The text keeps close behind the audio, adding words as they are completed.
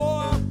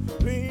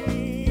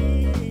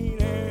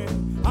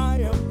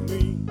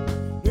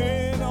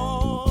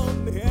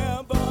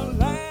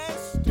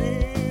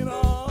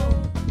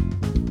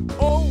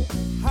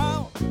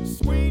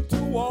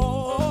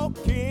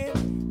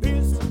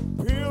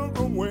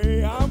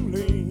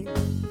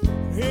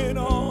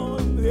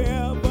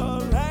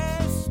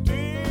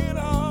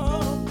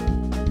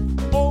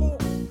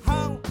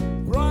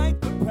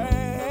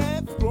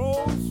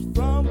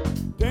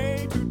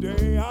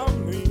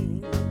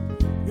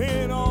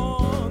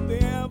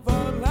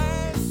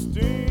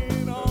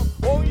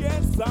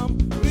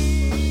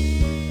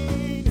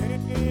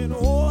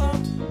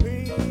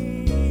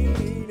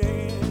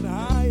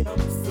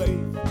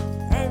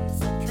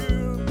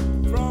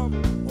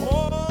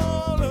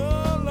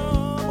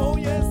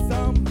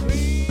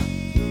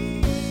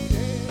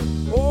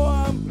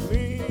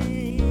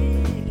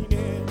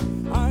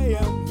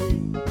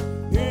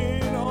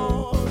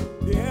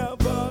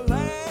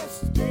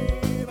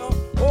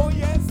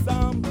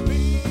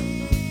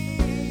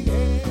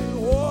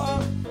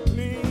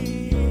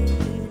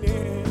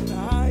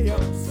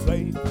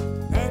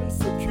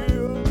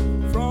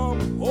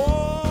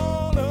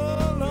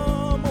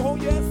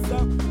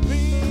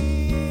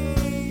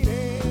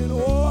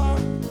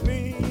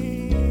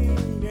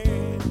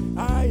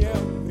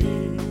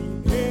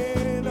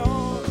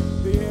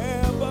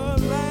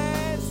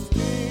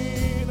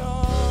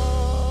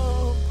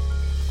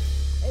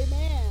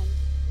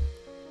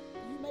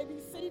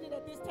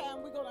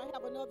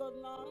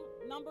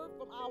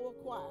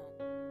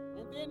time.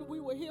 And then we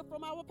will hear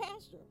from our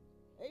pastor.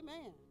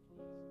 Amen.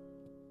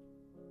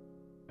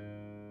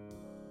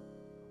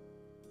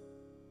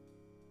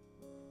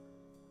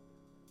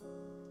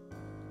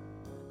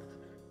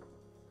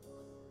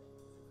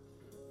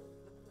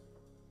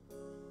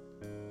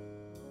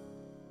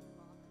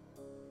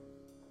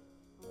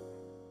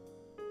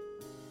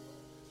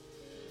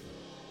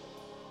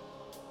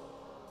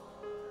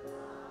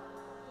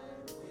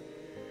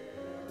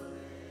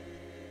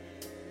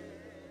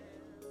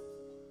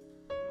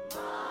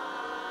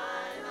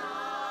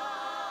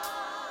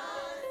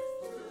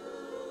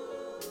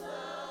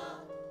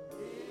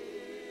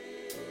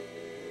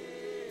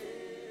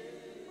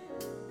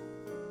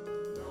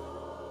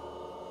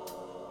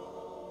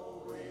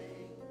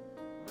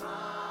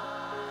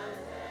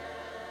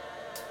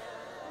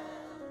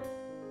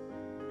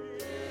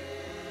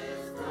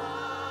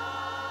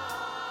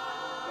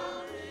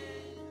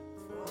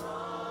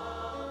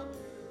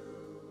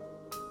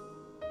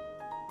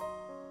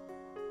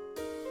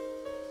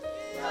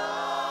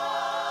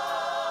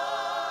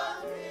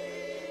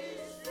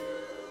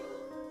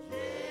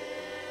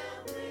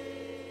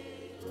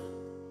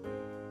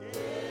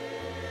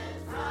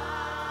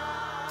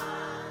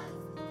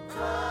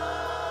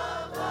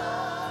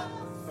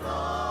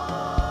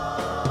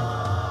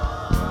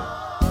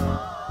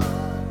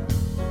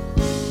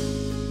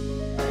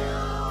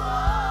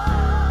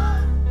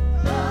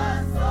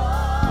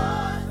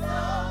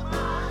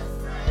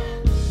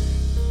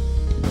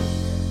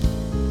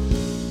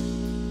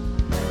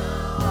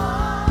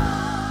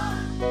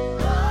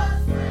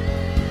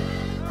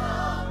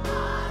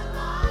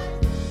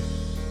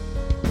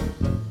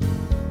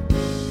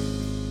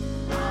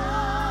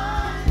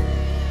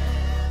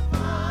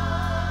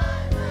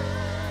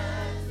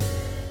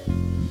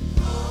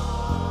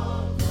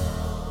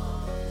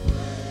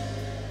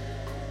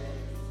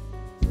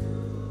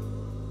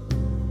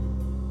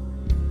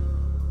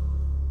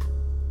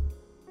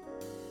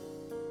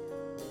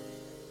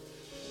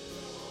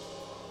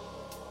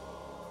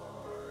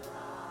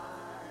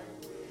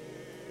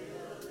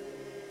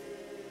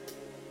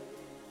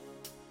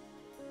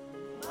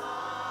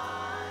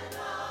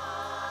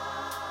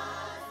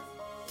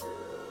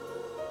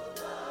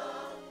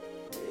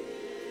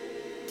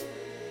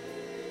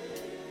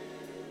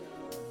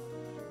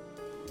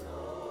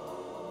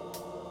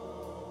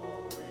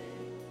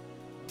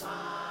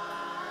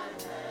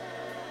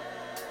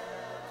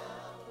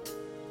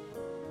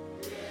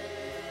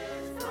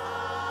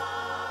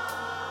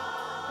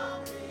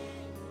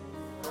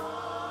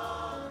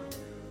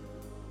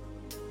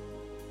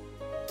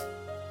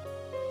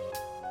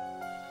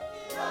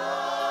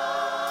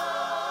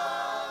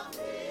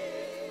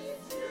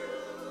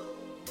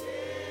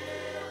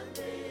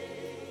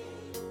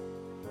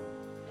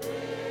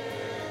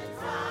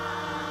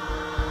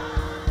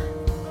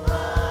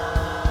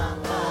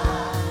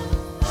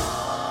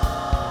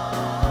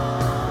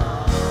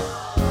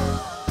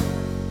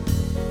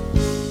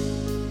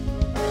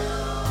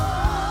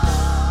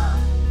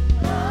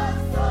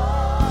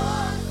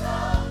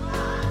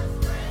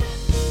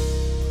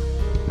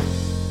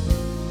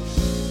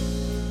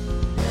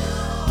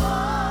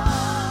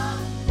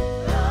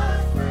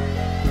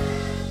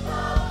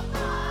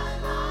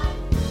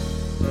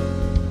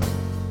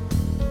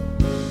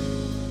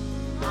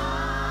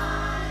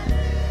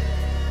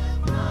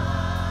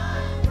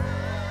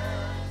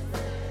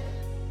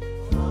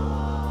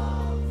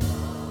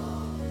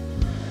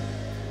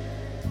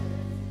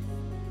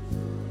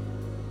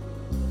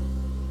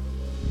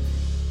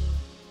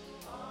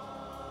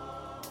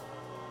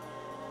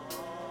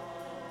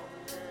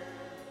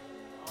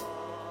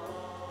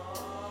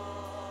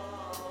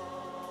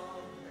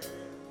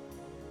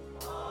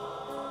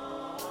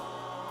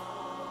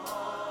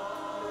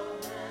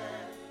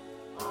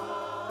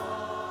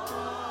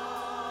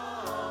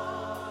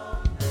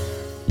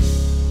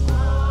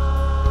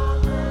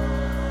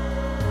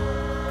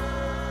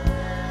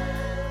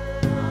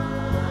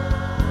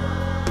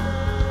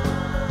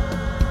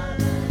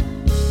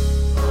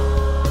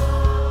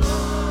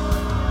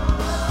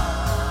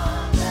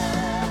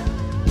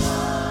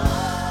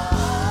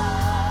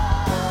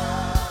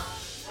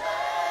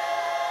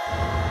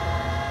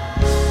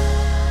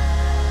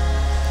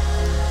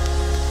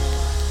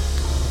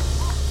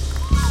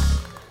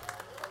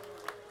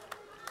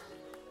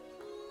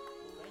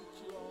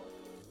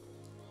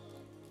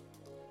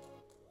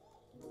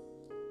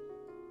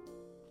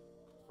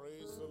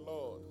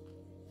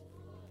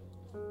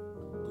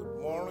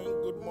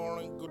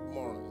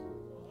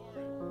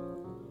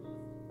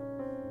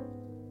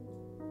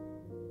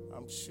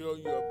 I'm sure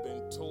you have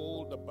been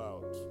told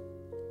about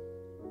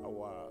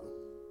our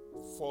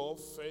Fall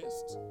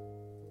Fest.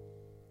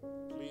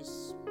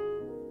 Please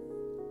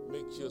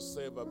make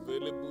yourself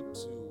available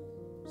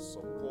to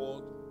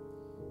support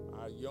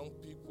our young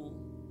people,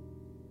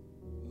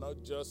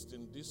 not just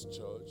in this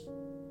church,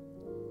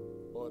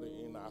 but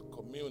in our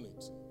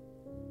community.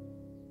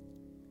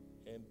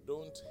 And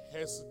don't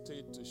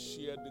hesitate to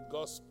share the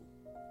gospel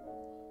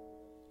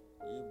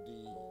if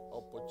the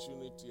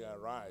opportunity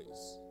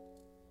arises.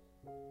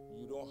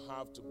 You don't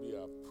have to be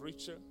a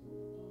preacher.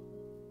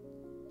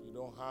 You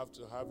don't have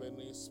to have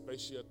any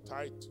special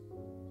title.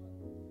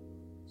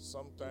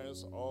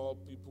 Sometimes all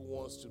people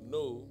wants to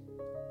know,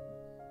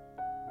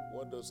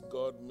 what does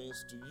God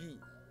means to you?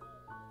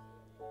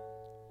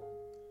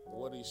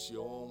 What is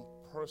your own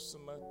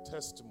personal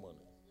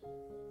testimony?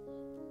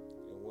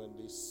 And when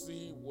they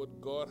see what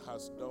God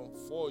has done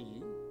for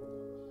you,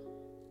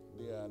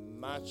 they are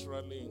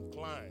naturally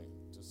inclined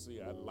to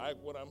say, I like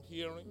what I'm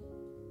hearing.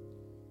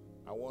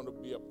 I want to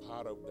be a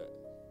part of that.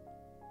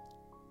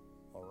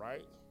 All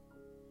right?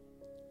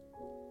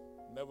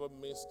 Never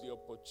miss the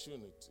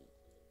opportunity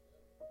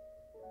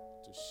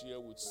to share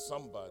with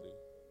somebody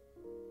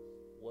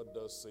what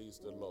thus says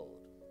the Lord.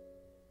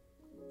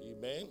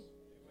 Amen?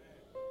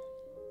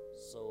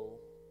 So,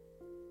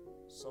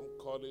 some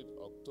call it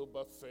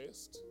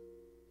Oktoberfest.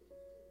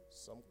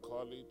 Some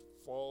call it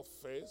Fall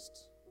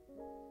Fest.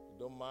 It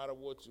don't matter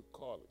what you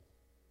call it.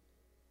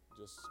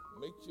 Just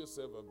make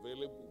yourself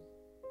available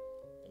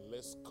and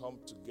let's come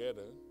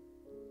together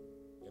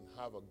and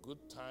have a good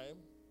time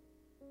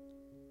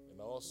and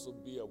also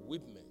be a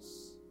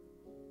witness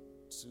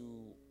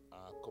to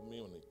our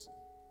community.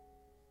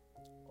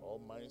 All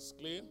minds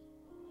clear?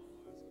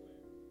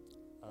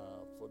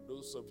 For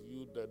those of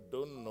you that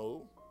don't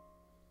know,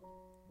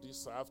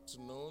 this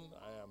afternoon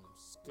I am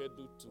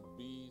scheduled to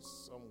be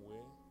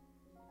somewhere.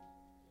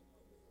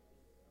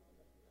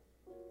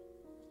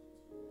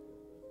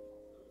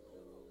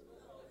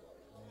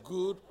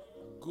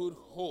 Good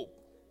Hope.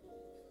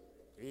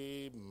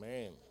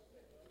 Amen.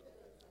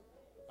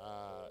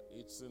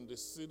 It's in the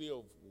city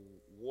of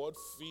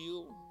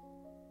Wardfield,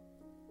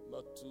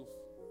 not too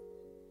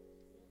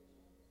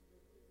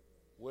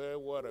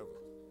whatever.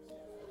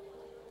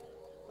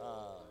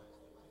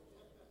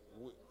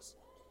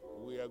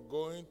 We are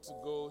going to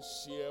go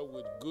share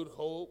with Good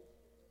Hope,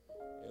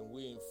 and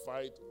we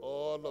invite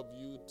all of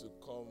you to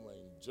come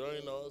and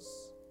join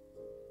us.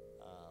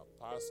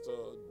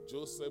 Pastor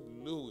Joseph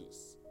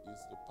Lewis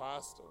is the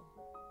pastor.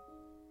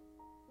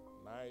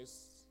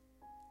 Nice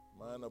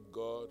man of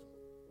God.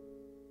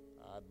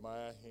 I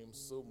admire him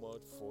so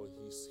much for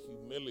his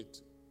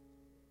humility.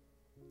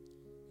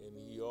 And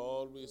he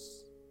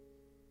always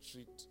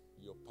treats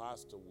your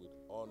pastor with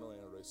honor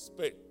and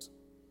respect.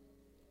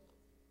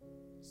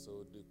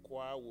 So the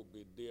choir will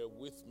be there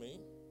with me,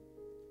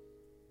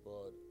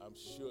 but I'm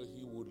sure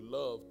he would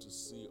love to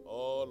see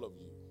all of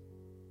you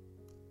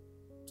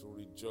to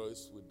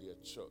rejoice with their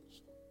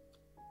church.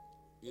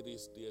 It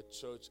is their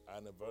church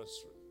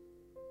anniversary.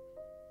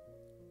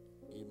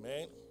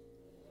 Amen.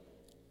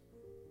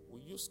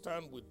 Will you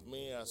stand with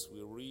me as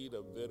we read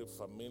a very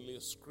familiar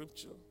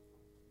scripture?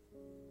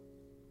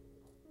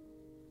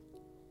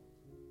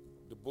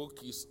 The book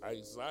is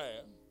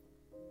Isaiah,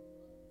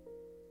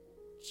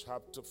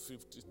 chapter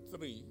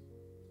 53,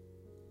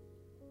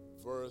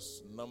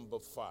 verse number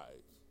 5.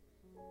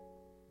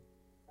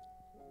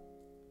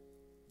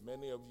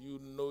 Many of you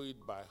know it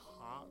by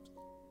heart,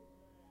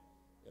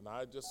 and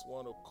I just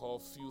want to call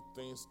a few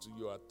things to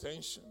your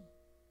attention,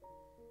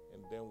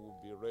 and then we'll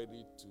be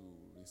ready to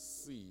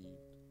receive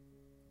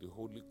the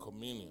Holy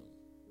Communion.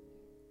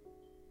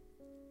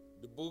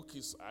 The book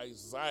is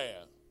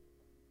Isaiah,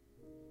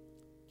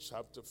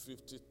 chapter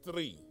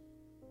 53,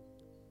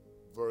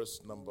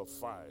 verse number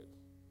 5.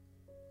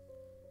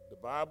 The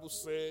Bible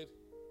said,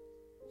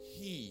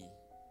 he,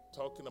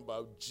 talking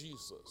about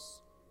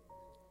Jesus,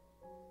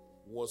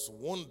 was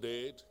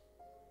wounded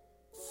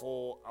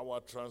for our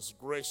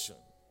transgression.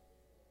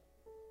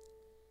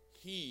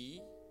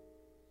 He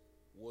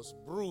was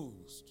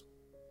bruised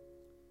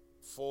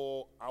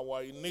for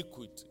our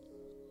iniquity.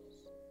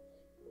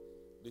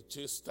 The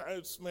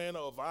chastisement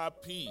of our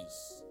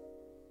peace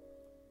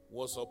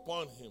was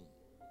upon him,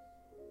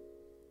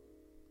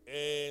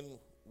 and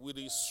with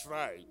his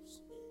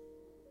stripes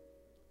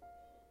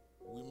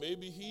we may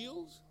be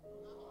healed.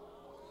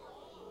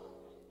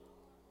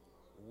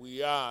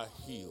 We are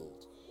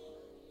healed.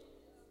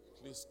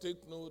 Please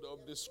take note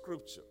of the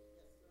scripture.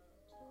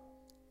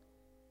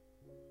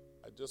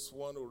 I just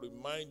want to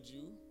remind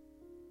you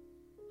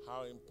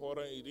how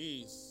important it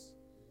is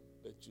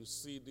that you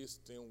see this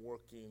thing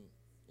working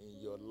in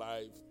your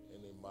life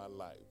and in my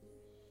life.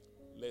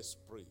 Let's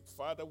pray.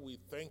 Father, we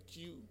thank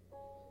you.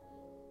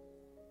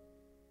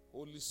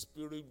 Holy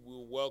Spirit,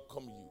 we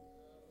welcome you.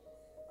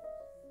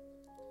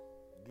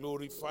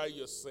 Glorify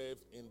yourself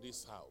in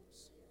this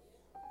house.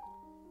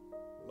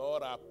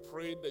 Lord, I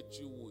pray that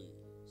you will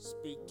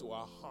speak to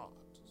our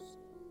hearts.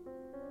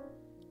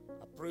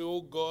 I pray,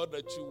 oh God,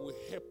 that you will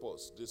help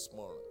us this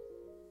morning.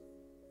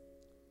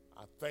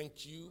 I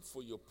thank you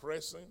for your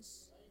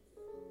presence.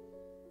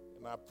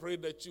 And I pray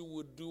that you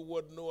would do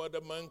what no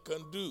other man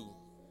can do.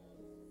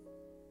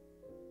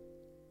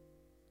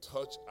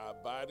 Touch our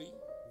body,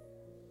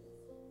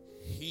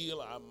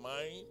 heal our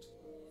mind,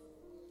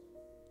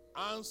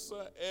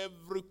 answer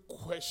every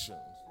question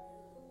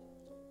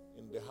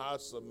in the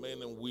hearts of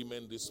men and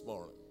women this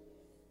morning.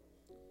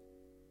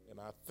 And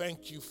I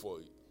thank you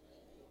for it.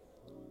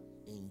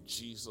 In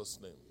Jesus'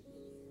 name,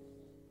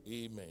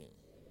 amen.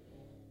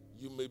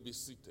 You may be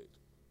seated.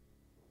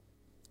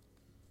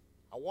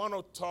 I want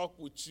to talk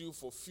with you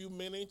for a few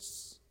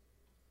minutes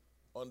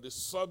on the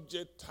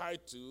subject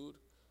titled,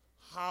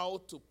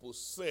 How to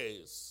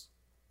Possess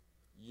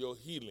Your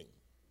Healing.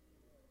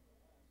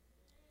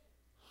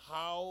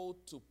 How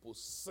to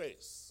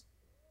possess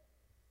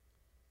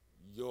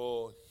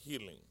your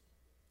healing.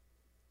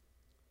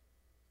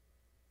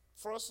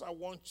 First, I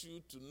want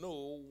you to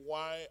know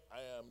why I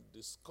am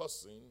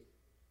discussing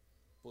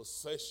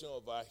possession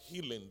of our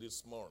healing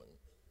this morning.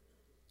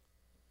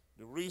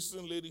 The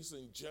reason, ladies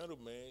and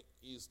gentlemen,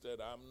 is that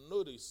I'm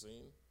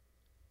noticing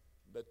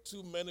that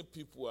too many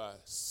people are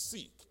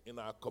sick in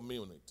our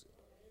community.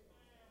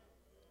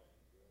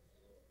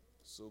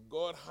 So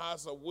God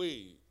has a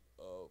way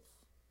of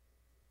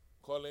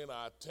calling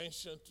our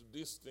attention to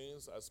these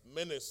things as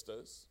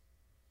ministers,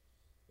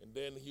 and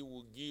then he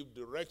will give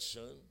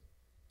direction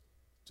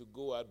to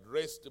go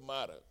address the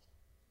matter.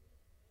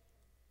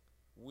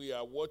 We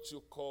are what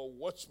you call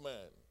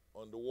watchmen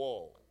on the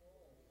wall.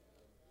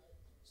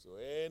 So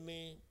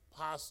any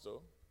pastor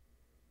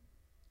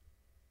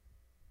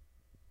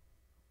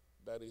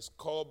that is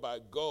called by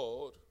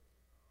God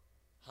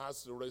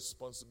has the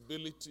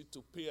responsibility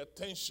to pay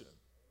attention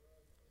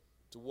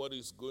to what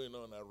is going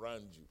on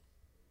around you.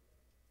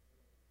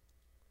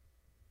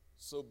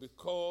 So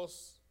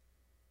because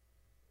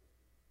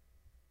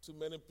too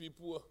many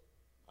people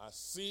are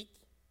sick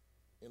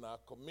in our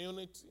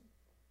community,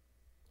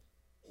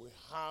 we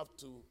have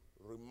to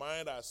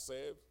remind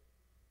ourselves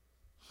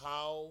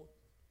how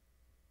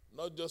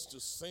not just to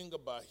sing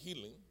about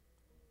healing,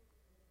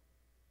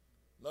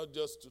 not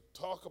just to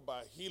talk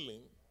about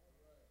healing,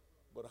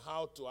 but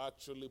how to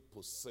actually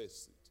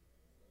possess it.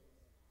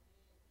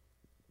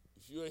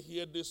 If you are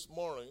here this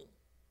morning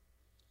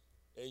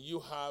and you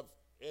have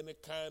any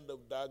kind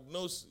of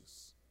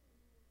diagnosis,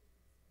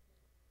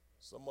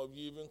 some of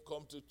you even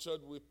come to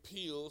church with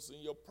pills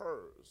in your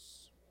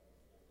purse.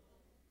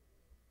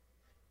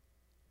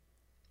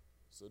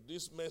 So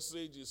this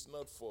message is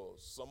not for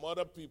some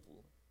other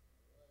people.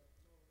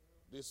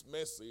 This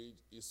message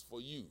is for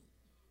you.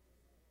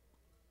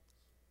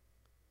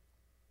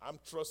 I'm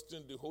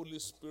trusting the Holy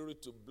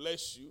Spirit to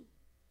bless you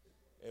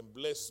and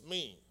bless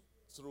me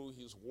through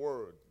his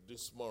word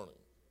this morning.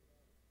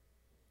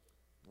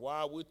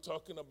 While we're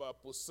talking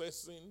about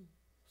possessing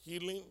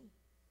healing,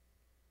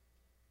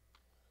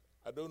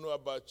 I don't know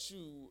about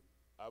you,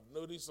 I've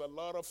noticed a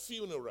lot of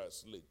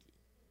funerals lately.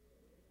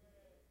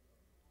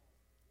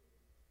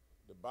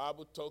 The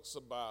Bible talks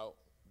about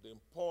the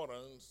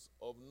importance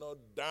of not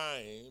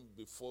dying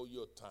before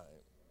your time.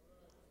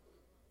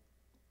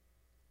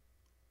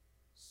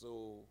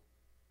 So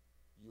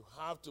you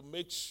have to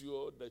make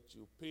sure that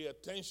you pay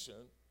attention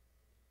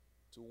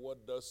to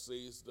what thus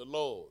says the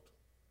Lord.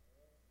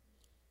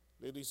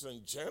 Ladies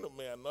and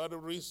gentlemen, another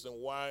reason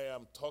why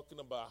I'm talking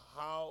about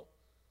how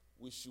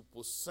we should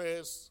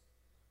possess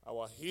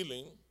our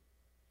healing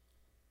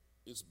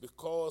is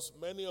because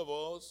many of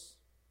us,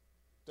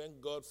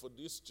 thank God for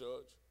this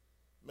church,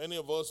 many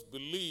of us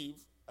believe,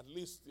 at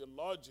least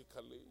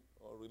theologically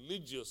or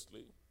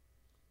religiously,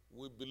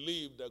 we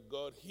believe that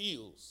God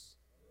heals.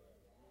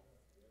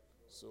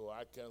 So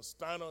I can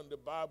stand on the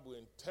Bible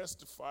and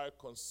testify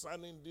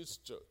concerning this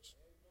church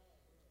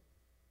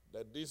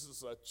that this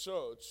is a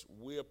church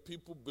where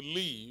people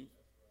believe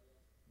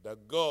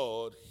that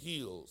God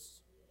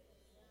heals.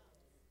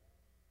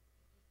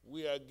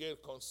 We are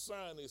get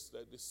concerned is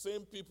that the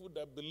same people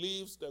that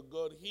believes that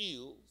God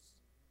heals,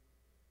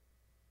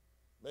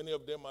 many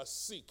of them are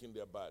sick in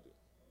their body.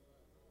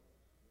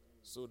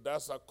 So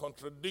that's a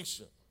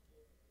contradiction.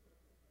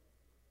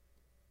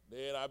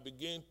 Then I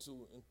began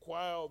to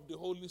inquire of the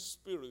Holy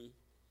Spirit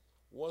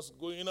what's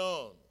going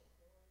on.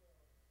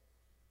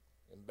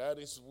 And that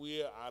is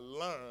where I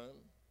learned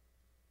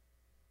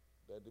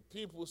that the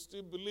people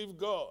still believe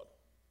God,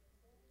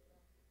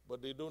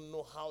 but they don't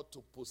know how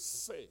to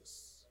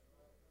possess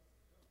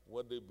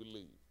what they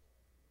believe.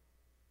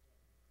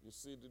 You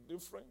see the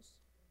difference?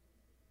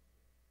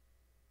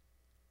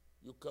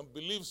 You can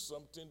believe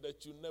something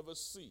that you never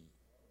see.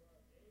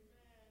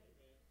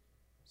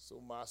 So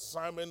my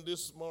assignment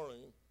this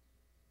morning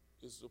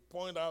is to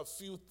point out a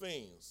few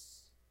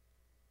things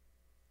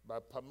by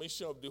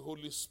permission of the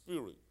Holy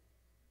Spirit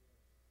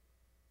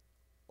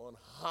on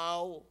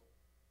how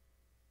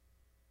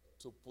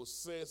to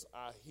possess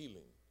our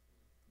healing.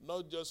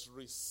 Not just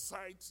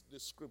recite the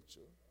scripture.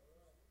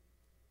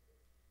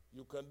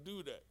 You can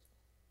do that.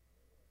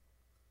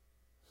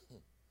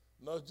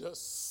 Not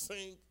just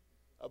sing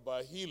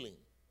about healing.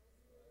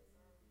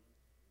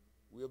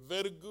 We are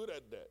very good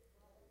at that.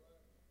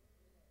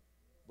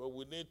 But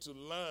we need to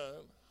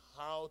learn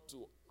how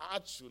to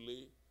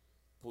actually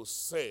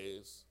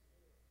possess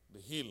the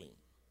healing.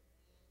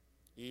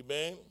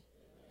 Amen?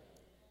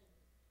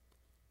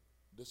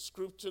 The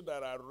scripture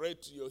that I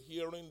read to your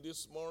hearing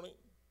this morning,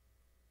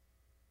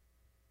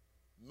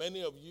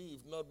 many of you,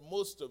 if not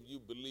most of you,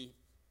 believe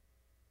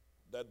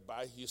that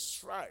by his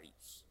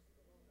stripes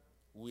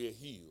we are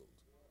healed.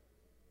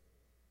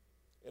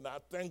 And I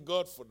thank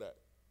God for that.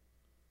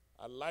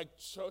 I like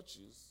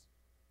churches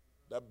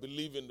that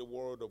believe in the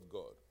word of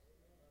God.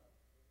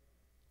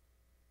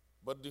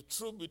 But the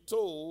truth be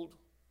told,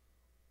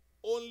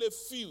 only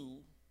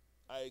few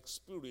are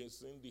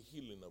experiencing the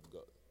healing of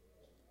God.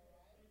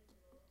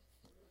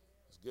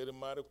 It's getting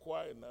mighty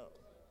quiet now.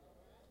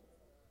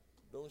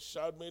 Don't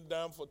shout me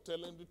down for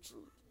telling the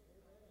truth.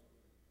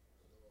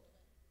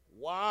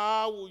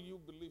 Why will you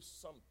believe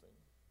something,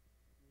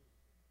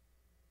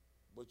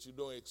 but you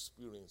don't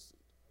experience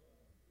it?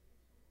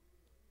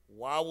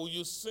 Why will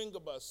you sing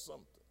about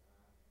something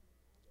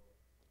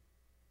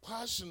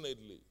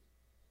passionately,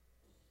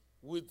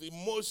 with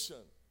emotion,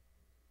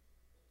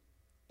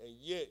 and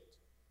yet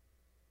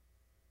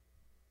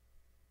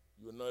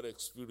you're not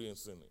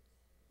experiencing it?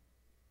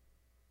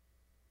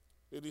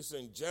 Ladies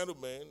and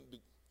gentlemen,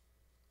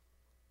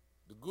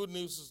 the good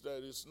news is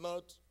that it's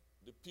not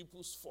the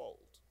people's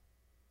fault.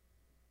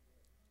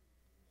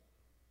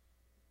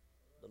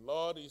 The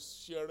Lord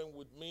is sharing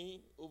with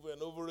me over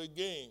and over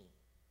again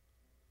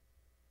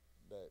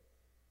that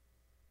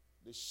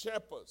the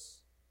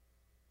shepherds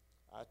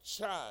are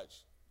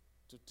charged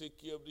to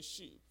take care of the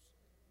sheep.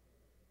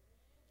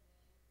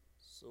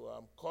 So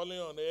I'm calling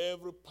on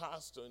every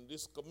pastor in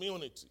this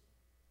community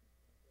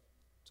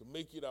to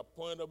make it a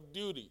point of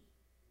duty,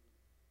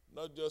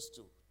 not just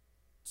to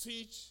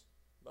teach,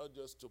 not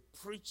just to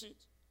preach it,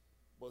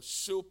 but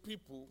show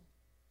people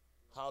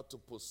how to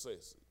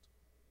possess it.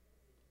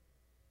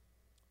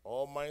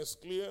 All minds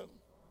clear?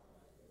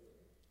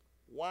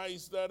 Why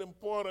is that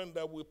important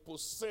that we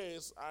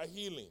possess our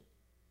healing?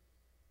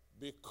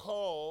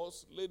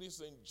 Because,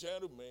 ladies and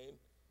gentlemen,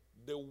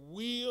 the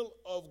will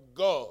of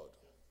God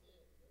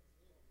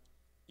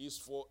is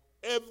for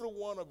every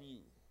one of you,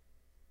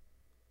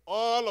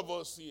 all of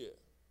us here,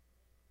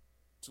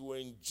 to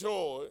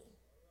enjoy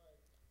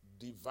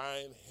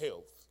divine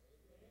health.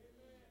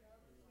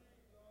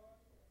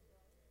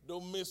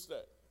 Don't miss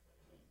that.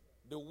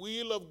 The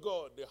will of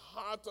God, the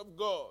heart of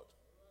God,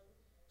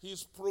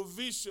 His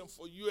provision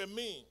for you and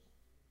me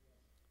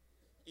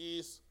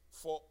is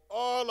for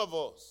all of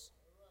us,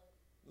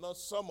 not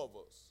some of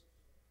us,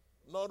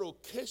 not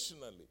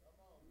occasionally.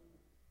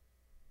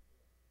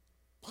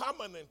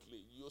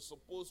 Permanently, you're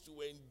supposed to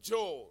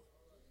enjoy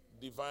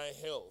divine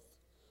health.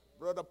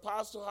 Brother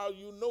Pastor, how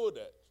you know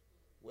that?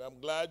 Well, I'm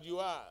glad you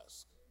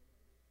asked.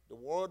 The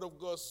Word of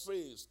God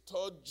says,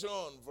 3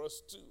 John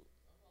verse 2,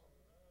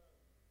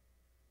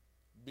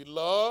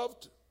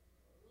 Beloved,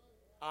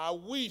 I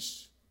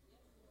wish,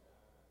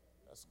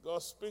 that's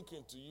God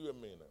speaking to you and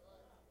me now.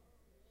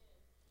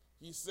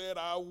 He said,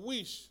 I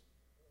wish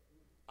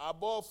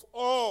above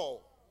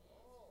all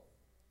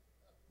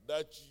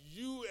that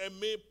you and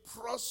me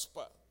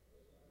prosper.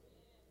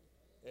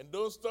 And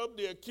don't stop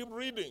there, keep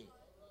reading.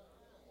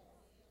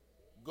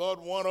 God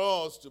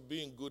wants us to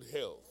be in good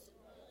health.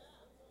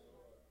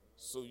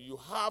 So you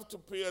have to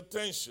pay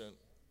attention,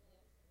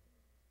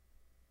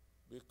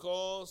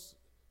 because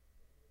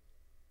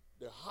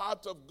the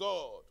heart of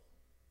God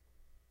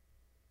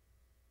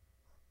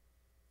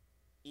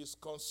is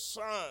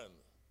concerned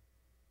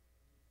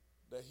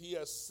that He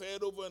has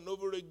said over and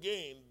over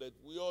again that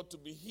we ought to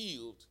be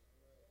healed,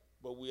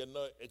 but we are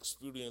not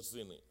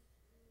experiencing it.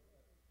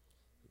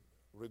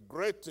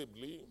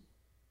 Regrettably,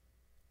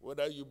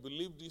 whether you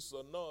believe this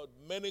or not,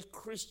 many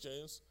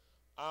Christians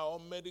are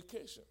on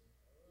medication.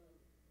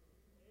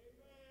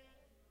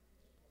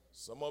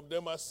 Some of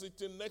them are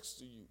sitting next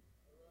to you.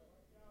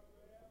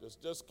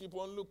 Just keep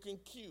on looking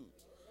cute.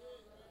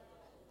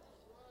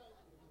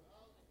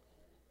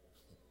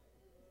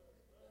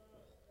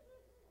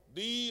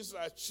 These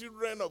are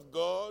children of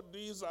God.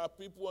 These are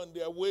people on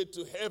their way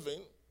to heaven.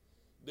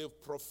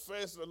 They've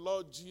professed the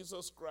Lord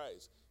Jesus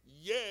Christ.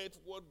 Yet,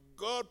 what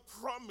God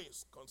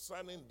promised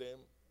concerning them,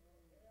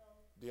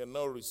 they are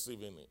not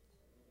receiving it.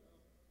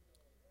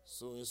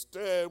 So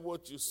instead,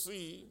 what you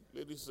see,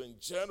 ladies and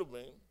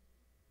gentlemen,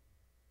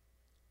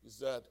 is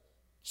that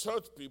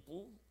church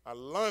people are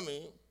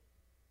learning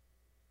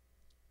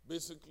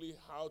basically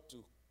how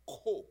to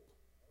cope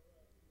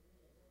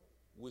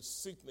with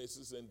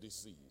sicknesses and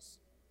disease.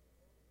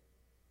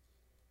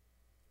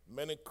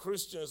 Many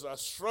Christians are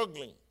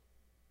struggling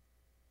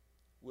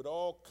with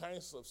all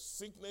kinds of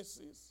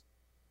sicknesses,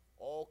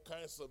 all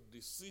kinds of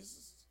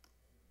diseases,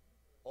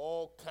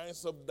 all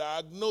kinds of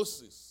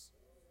diagnoses.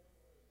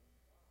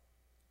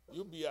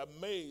 You'll be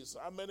amazed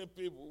how many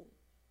people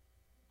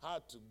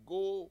had to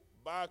go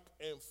back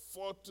and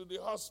forth to the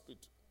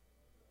hospital.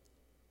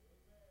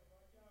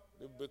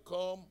 They've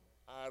become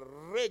our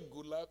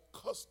regular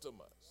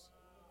customers.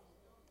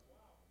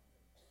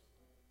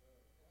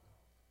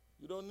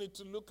 You don't need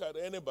to look at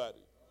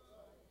anybody.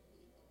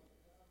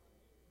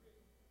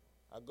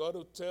 I got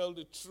to tell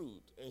the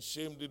truth and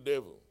shame the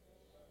devil.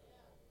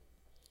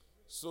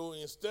 So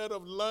instead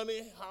of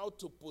learning how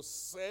to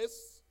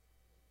possess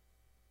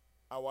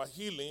our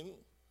healing,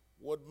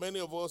 what many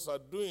of us are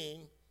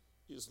doing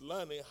is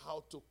learning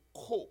how to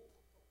cope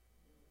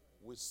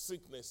with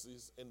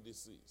sicknesses and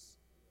disease.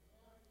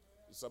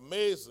 It's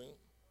amazing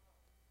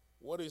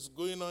what is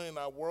going on in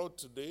our world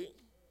today,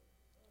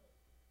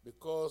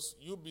 because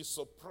you'll be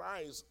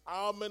surprised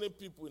how many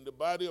people in the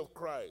body of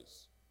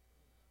Christ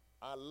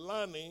are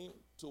learning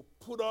to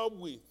put up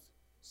with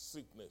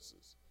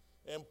sicknesses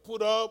and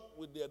put up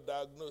with their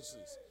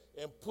diagnosis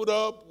and put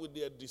up with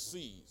their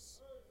disease.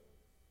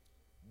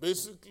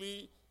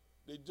 Basically,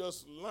 they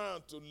just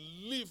learn to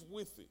live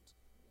with it.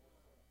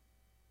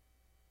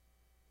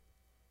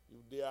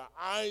 If their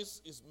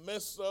eyes is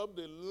messed up,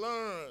 they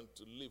learn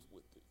to live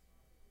with it.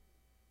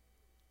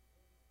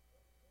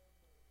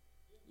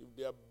 If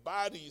their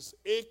body is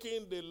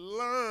aching, they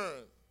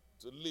learn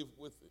to live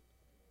with it.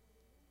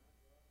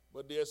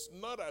 But there's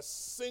not a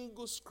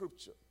single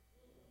scripture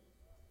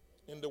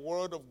in the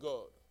Word of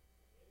God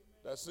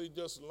that says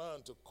just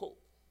learn to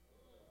cope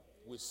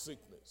with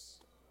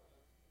sickness.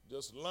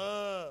 Just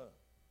learn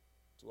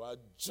to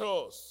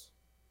adjust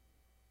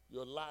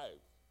your life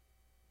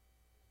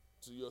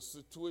to your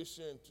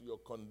situation, to your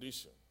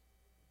condition.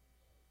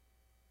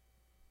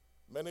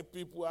 Many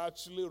people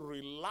actually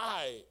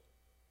rely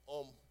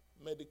on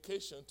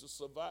medication to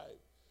survive.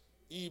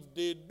 If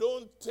they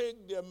don't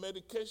take their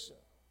medication,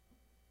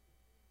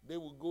 they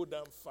will go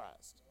down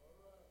fast.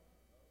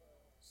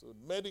 So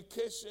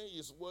medication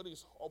is what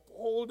is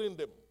upholding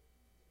them.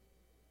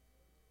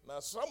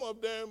 Now some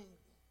of them,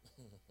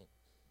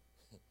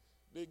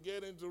 they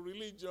get into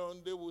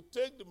religion, they will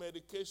take the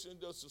medication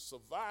just to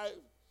survive,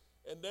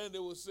 and then they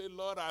will say,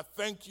 Lord, I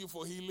thank you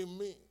for healing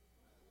me.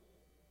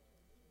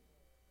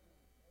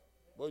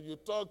 But you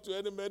talk to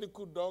any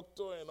medical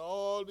doctor and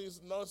all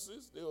these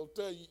nurses, they will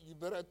tell you, you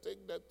better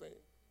take that thing.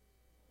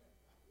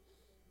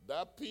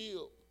 That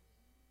pill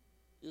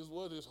is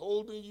what is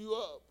holding you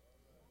up.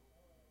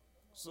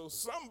 So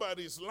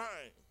somebody's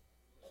lying.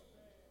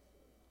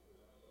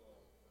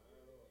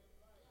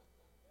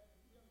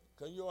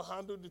 Can you all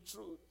handle the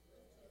truth?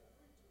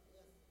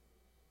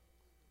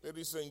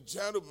 Ladies and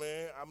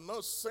gentlemen, I'm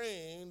not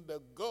saying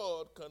that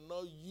God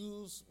cannot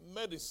use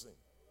medicine.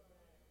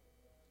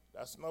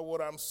 That's not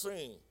what I'm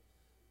saying.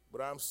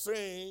 But I'm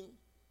saying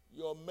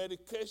your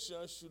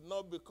medication should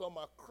not become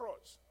a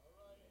crutch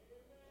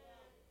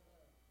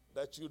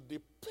that you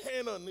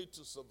depend on it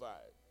to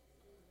survive.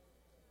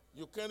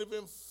 You can't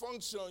even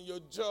function your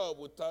job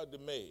without the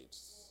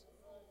meds.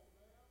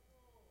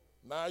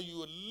 Now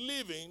you're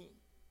living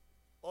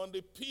on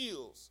the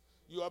pills.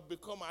 You have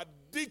become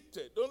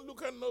addicted. Don't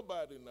look at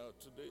nobody now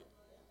today.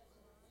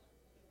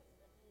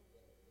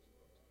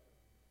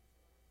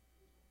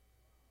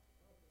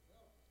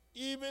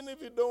 Even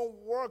if you don't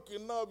work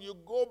enough, you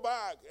go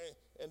back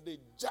and they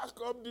jack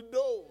up the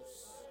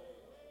dose.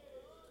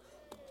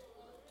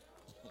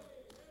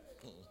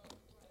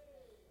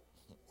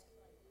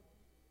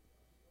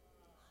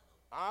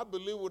 I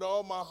believe with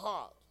all my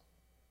heart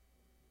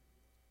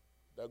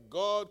that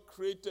God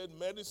created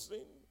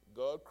medicine,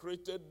 God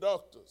created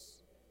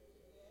doctors.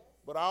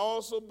 But I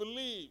also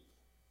believe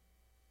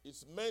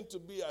it's meant to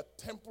be a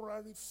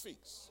temporary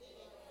fix,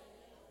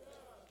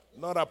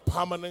 not a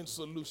permanent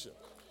solution.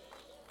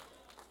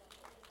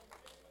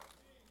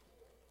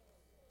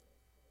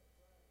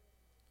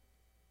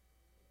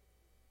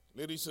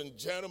 Ladies and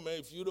gentlemen,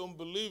 if you don't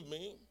believe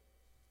me,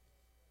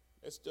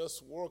 let's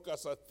just work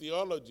as a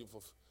theologian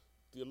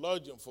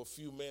for a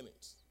few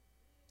minutes.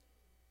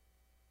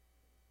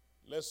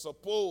 Let's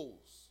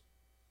suppose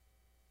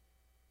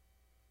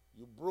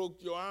you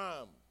broke your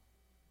arm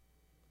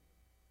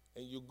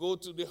and you go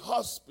to the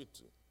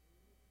hospital.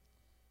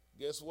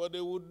 Guess what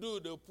they will do?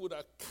 They'll put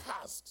a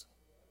cast.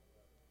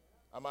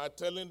 Am I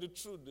telling the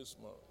truth this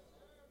morning?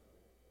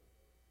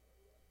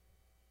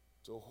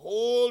 To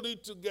hold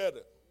it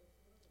together,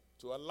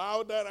 to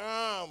allow that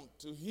arm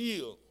to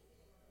heal.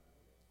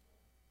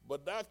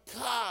 But that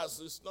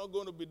cast is not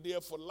going to be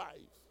there for life.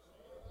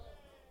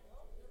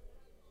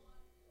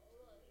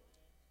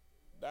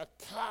 That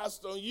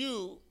cast on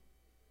you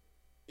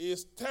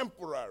is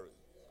temporary.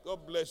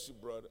 God bless you,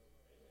 brother.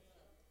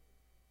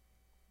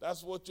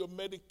 That's what your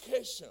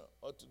medication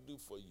ought to do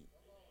for you.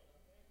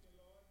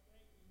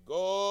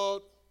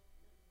 God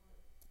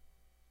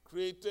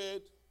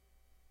created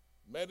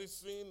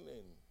medicine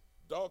and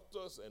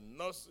doctors and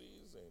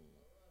nurses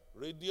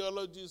and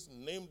radiologists,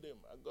 name them.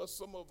 I got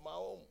some of my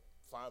own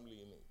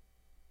family in it.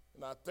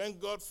 And I thank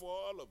God for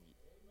all of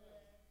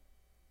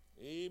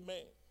you.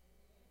 Amen.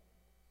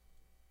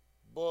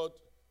 But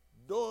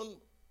don't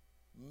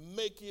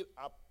make it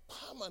a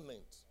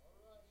permanent.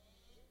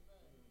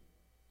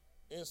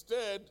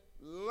 Instead,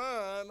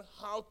 learn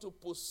how to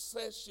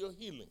possess your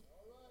healing.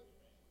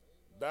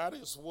 That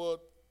is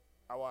what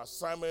our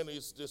assignment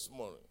is this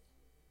morning.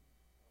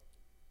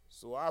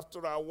 So after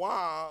a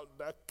while,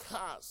 that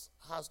cast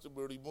has to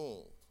be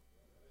removed.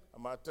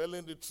 Am I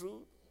telling the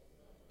truth?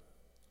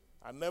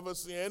 I never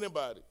see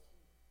anybody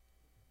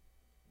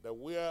that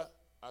wear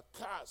a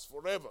cast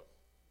forever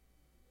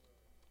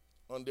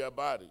on their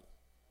body.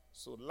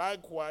 So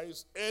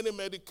likewise, any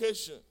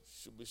medication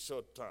should be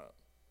short term.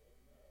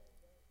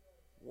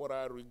 What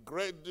I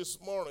regret this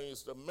morning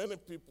is that many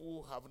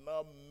people have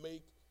now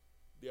made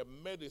their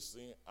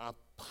medicine a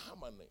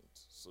permanent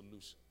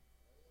solution.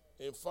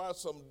 In fact,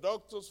 some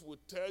doctors will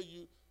tell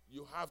you,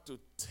 you have to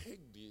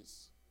take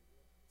this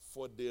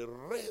for the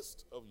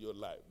rest of your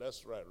life.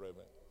 That's right,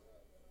 Reverend.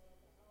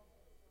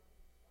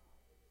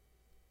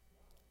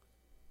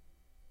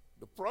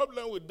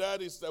 problem with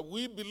that is that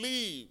we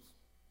believe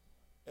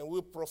and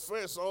we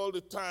profess all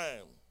the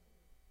time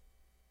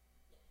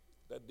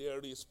that there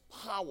is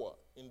power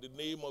in the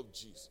name of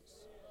Jesus.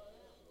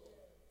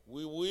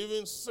 We will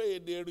even say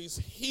there is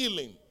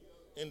healing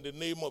in the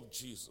name of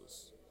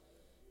Jesus.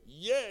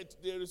 Yet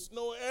there is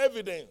no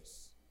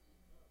evidence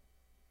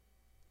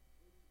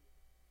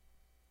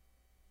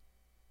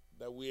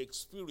that we're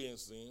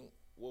experiencing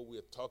what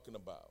we're talking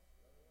about.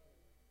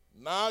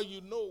 Now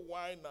you know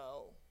why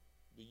now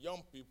the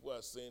young people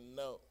are saying,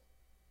 no,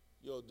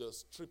 you're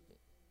just tripping.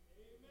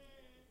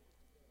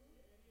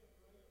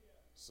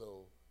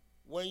 So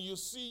when you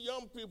see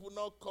young people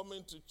not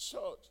coming to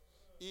church,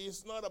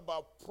 it's not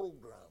about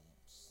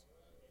programs.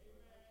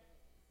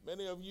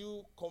 Many of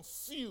you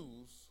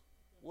confuse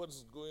what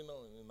is going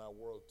on in our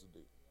world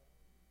today.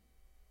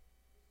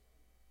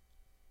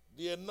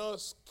 They are not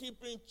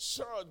skipping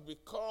church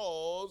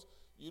because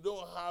you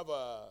don't have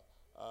a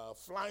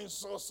flying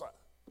saucer.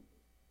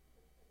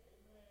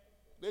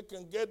 They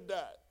can get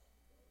that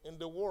in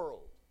the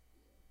world.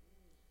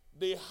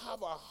 They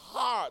have a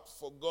heart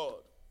for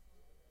God.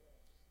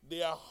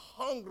 They are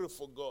hungry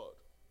for God.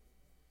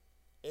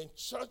 And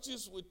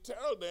churches will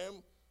tell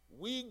them,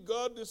 we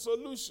got the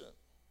solution.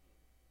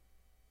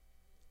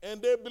 And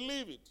they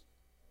believe it.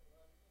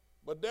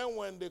 But then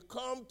when they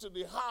come to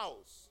the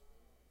house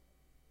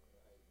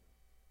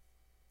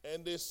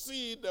and they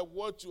see that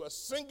what you are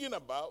singing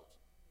about,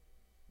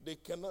 they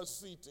cannot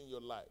see it in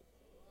your life.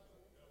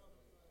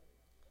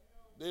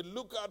 They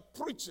look at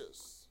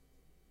preachers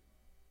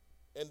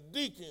and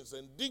deacons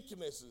and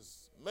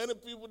deaconesses, many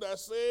people that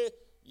say,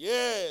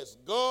 yes,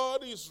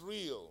 God is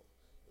real,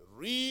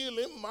 real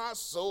in my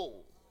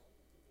soul.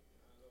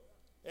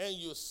 And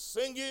you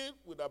sing it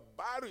with a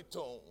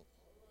baritone.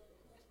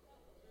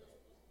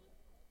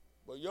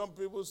 But young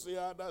people say,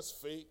 that's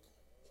fake.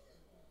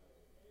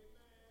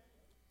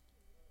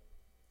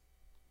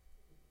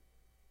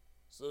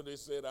 So they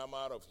said, I'm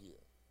out of here.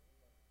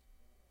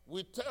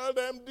 We tell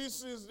them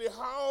this is the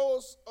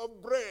house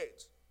of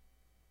bread.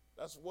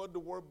 That's what the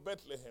word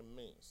Bethlehem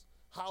means.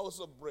 House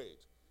of bread.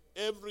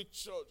 Every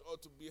church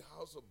ought to be a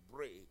house of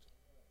bread.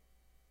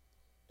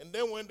 And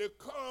then when they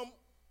come,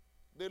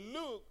 they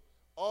look,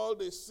 all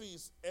they see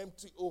is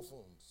empty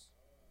ovens,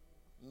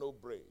 no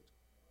bread.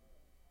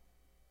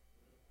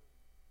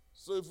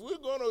 So if we're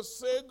going to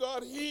say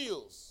God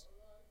heals,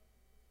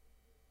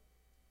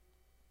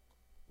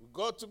 we've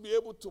got to be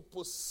able to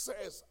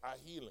possess our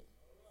healing.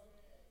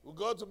 We've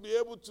got to be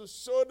able to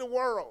show the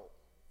world.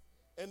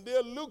 And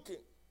they're looking.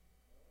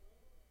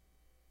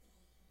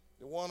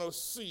 They want to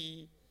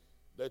see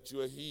that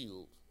you are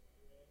healed.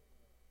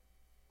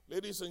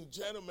 Ladies and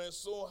gentlemen,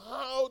 so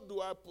how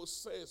do I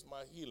possess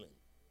my healing?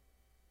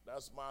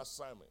 That's my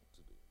assignment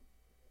today.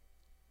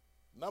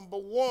 Number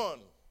one,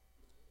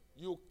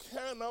 you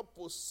cannot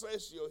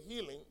possess your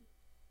healing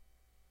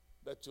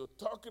that you're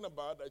talking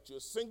about, that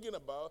you're singing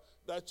about,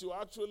 that you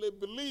actually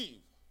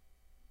believe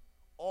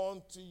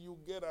until you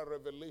get a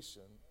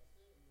revelation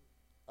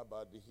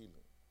about the healing.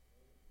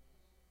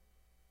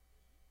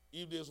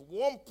 If there's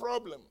one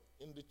problem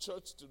in the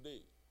church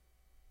today,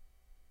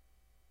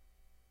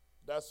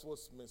 that's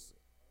what's missing.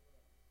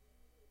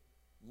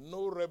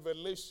 No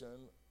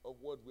revelation of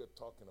what we're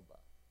talking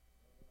about.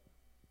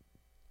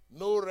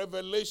 No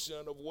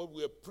revelation of what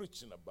we're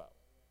preaching about.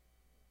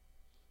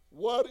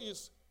 What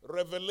is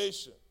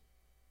revelation?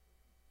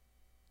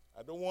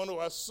 I don't want to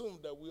assume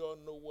that we all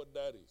know what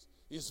that is.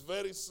 It's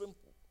very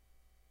simple.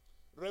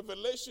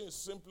 Revelation is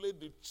simply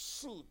the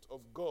truth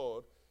of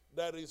God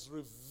that is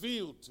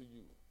revealed to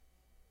you.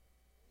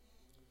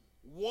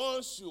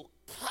 Once you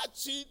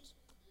catch it,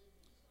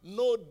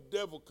 no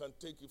devil can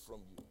take it from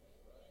you.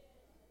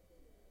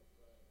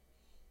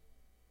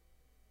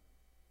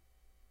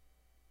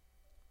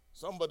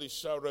 Somebody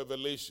shout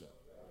revelation.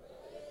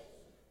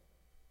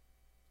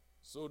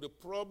 So the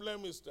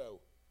problem is that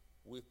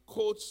we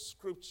quote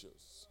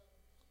scriptures,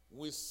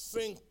 we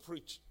sing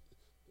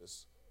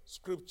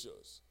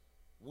scriptures,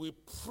 we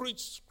preach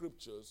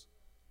scriptures,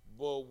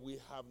 but we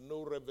have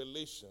no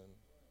revelation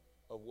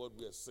of what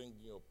we are singing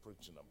or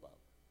preaching about.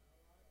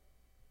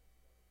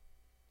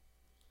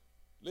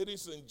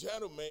 Ladies and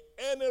gentlemen,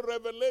 any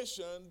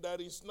revelation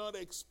that is not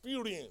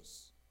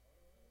experienced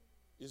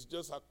is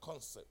just a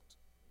concept.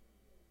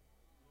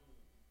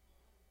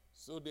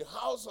 So the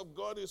house of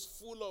God is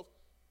full of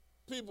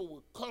people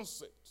with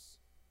concepts,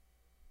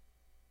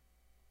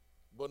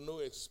 but no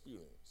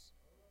experience.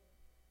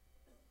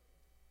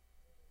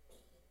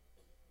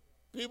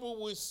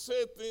 People will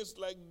say things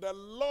like, the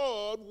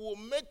Lord will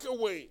make a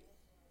way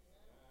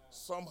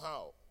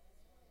somehow,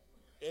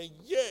 and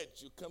yet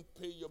you can't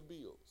pay your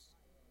bills.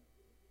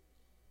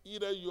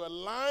 Either you are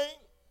lying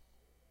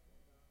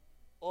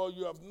or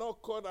you have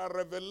not caught a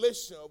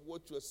revelation of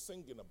what you are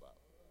singing about.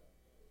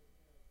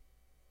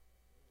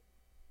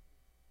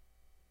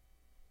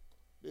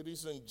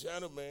 Ladies and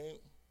gentlemen,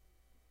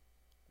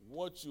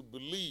 what you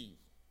believe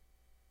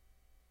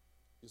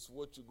is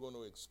what you're going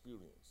to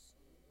experience.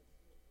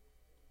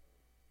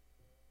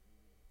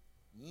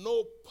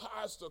 No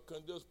pastor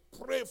can just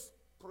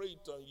spray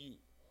it on you.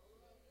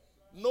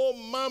 No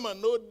mama,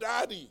 no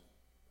daddy.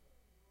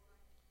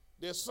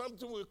 There's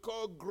something we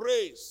call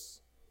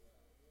grace.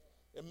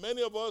 And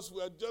many of us,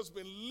 we have just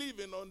been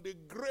living on the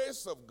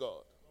grace of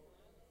God.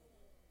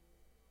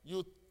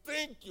 You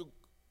think you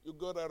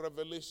got a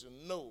revelation.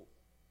 No.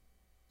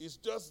 It's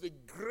just the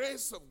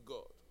grace of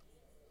God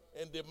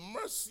and the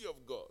mercy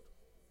of God.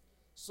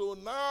 So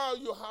now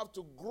you have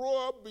to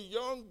grow up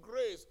beyond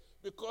grace,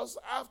 because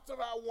after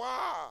a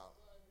while,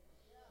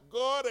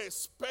 God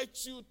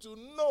expects you to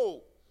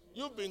know.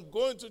 You've been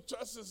going to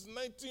church since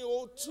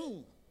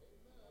 1902.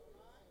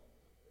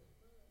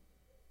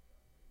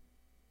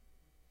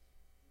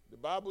 The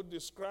Bible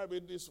describes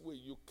it this way: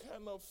 you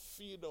cannot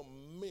feed on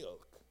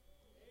milk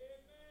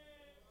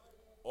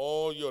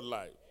all your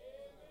life.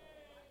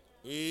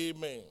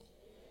 Amen.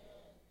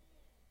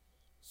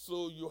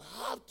 So you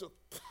have to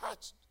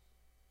catch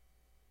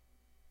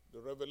the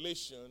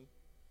revelation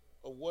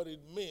of what it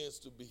means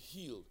to be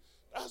healed.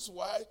 That's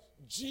why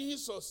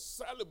Jesus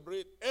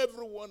celebrates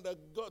everyone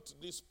that got to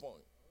this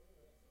point.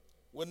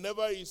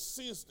 Whenever he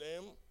sees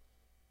them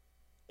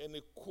and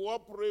he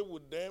cooperates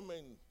with them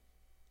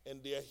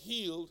and they are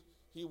healed,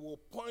 he will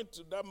point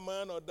to that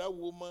man or that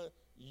woman,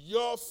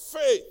 your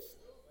faith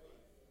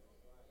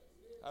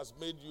has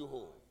made you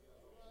whole.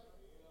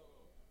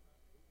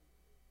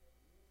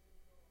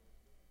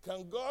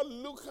 Can God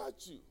look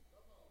at you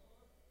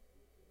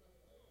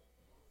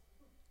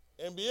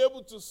and be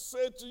able to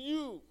say to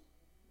you,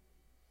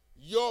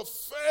 your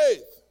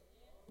faith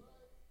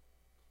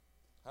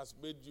has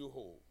made you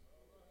whole?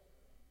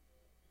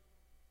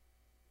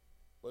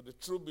 But the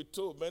truth be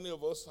told, many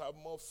of us have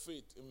more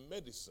faith in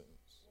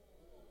medicines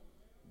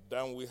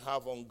than we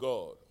have on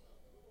God.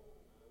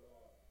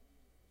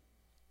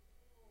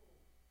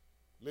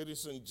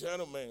 Ladies and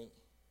gentlemen,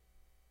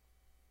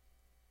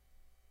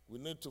 we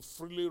need to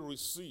freely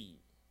receive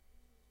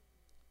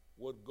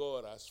what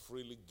God has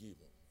freely given.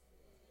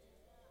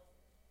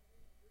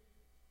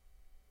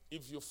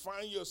 If you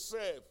find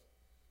yourself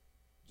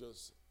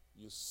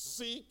you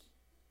seek,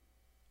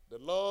 the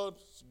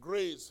Lord's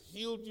grace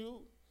healed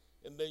you,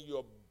 and then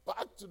you're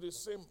back to the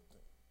same thing.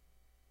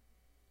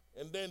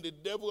 And then the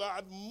devil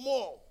had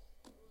more.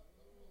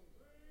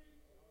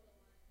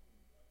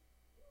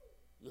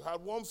 You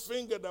had one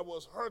finger that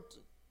was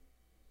hurting.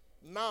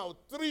 Now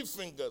 3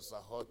 fingers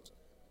are hurting.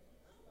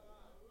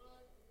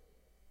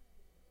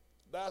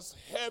 That's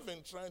heaven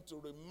trying to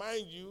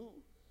remind you,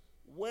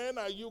 when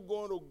are you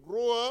going to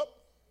grow up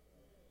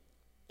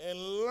and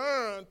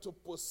learn to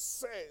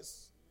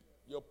possess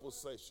your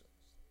possessions?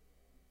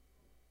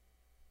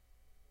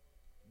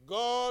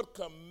 God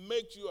can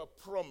make you a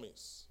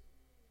promise,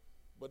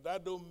 but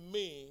that don't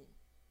mean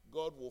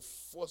God will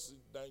force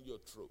it down your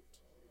throat.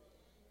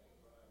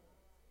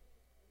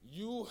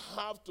 You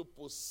have to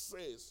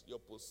possess your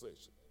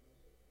possession.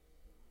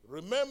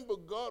 Remember,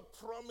 God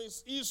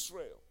promised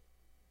Israel,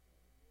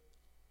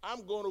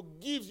 I'm going to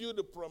give you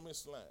the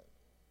promised land.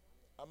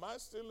 Am I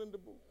still in the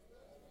book?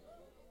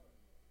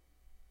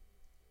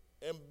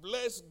 And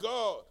bless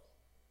God,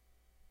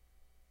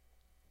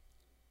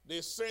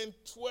 they sent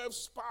 12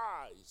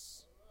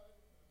 spies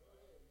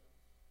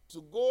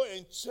to go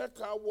and check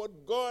out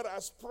what God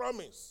has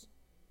promised.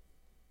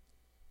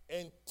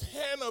 And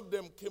 10 of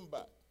them came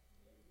back.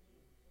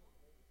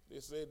 They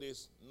said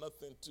there's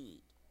nothing to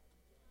it.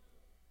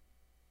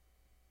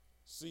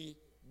 See,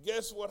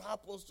 guess what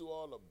happens to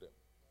all of them?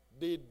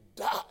 They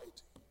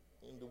died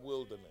in the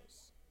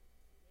wilderness.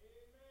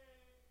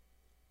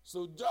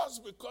 So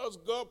just because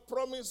God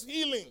promised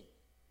healing,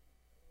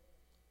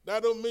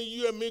 that don't mean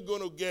you and me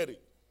going to get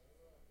it.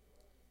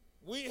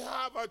 We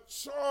have a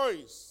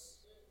choice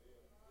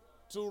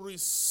to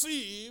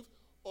receive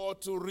or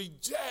to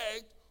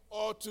reject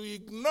or to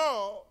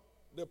ignore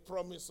the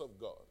promise of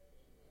God.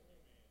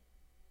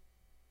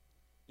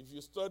 If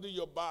you study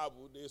your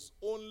Bible, there's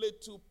only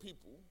 2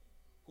 people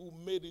who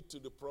made it to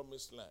the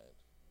promised land.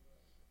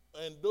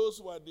 And those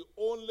were the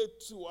only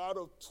 2 out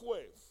of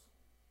 12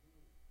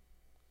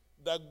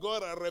 that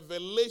got a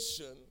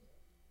revelation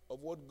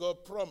of what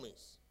God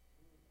promised.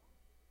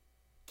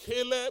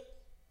 Caleb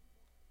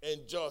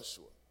and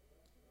Joshua.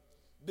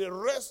 The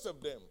rest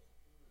of them,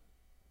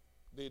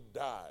 they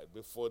died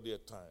before their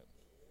time.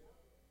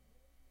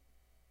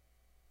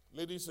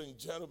 Ladies and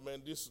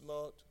gentlemen, this is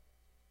not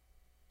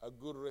a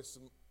good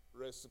resume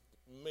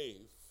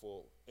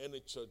for any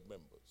church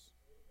members.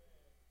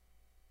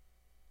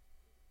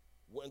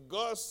 When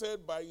God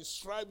said by his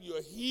stripe you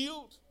are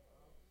healed,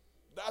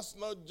 that's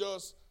not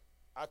just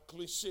a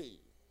cliche.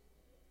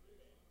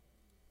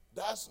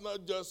 That's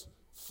not just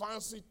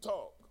fancy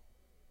talk.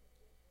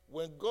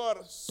 When God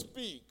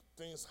speaks,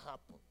 things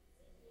happen.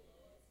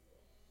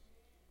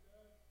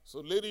 So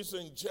ladies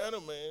and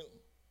gentlemen,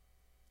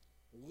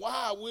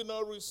 why are we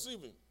not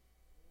receiving?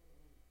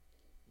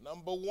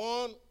 Number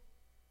 1,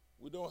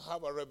 we don't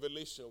have a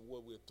revelation of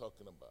what we're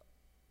talking about.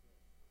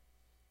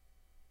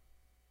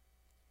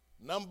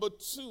 Number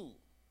 2,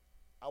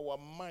 our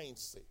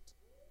mindset.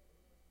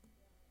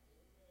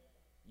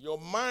 Your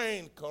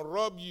mind can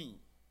rob you.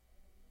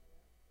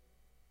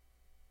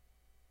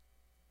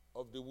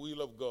 of the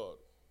will of God.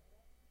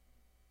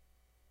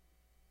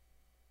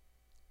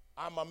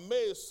 I'm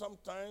amazed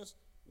sometimes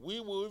we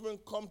will even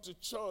come to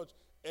church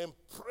and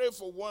pray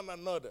for one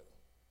another.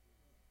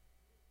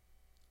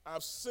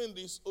 I've seen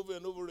this over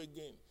and over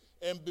again.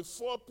 And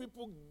before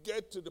people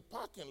get to the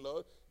parking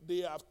lot,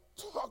 they have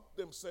talked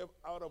themselves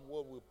out of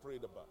what we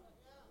prayed about.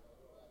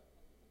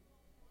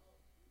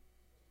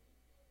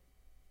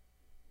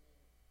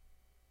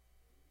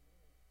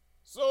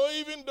 So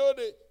even though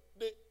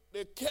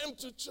they came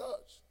to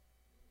church,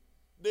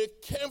 they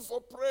came for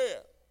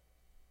prayer,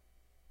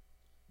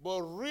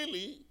 but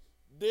really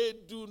they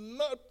do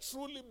not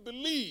truly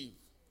believe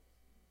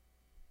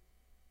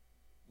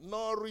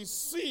nor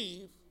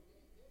receive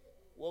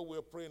what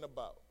we're praying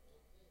about.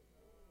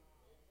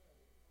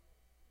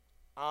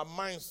 Our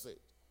mindset.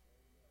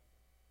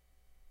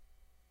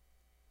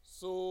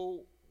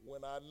 So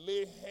when I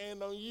lay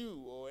hand on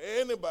you, or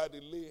anybody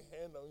lay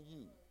hand on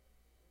you,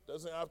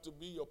 doesn't have to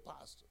be your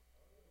pastor.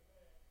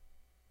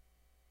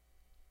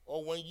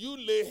 Or when you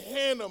lay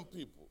hand on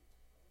people,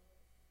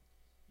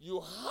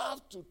 you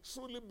have to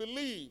truly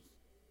believe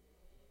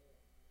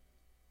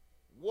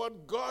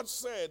what God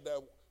said,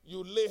 that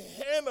you lay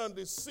hand on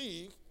the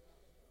sick.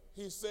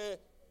 He said,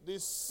 the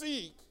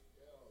sick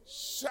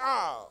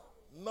shall,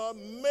 not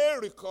may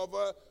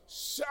recover,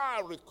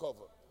 shall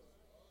recover.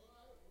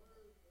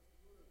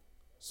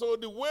 So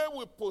the way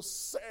we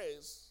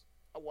possess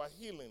our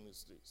healing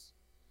is this.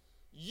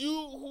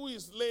 You who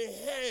is laying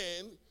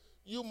hand,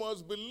 you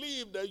must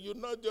believe that you're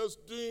not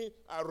just doing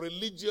a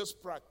religious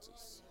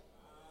practice.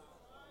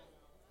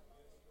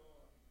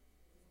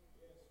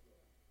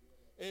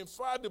 In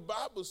fact, the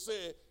Bible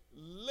says,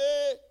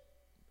 lay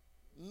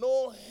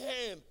no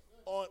hand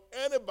on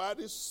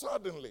anybody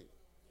suddenly.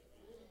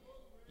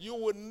 You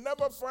will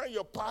never find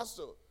your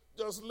pastor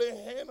just lay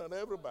hand on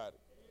everybody.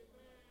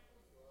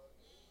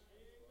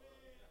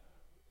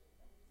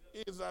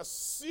 It's a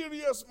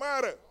serious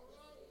matter.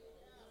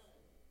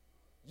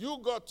 You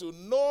got to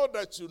know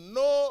that you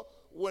know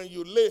when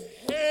you lay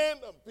hand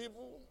on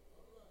people,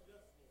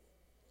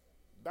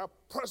 that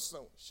person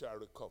shall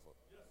recover.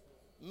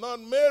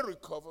 None may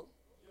recover.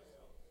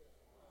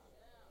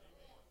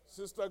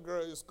 Sister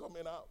girl is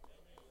coming out.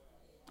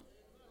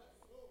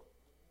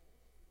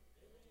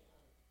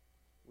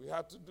 We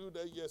had to do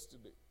that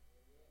yesterday.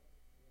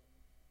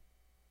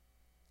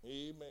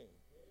 Amen.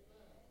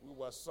 We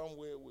were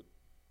somewhere with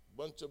a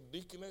bunch of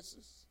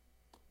deaconesses,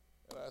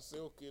 and I said,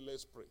 okay,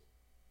 let's pray.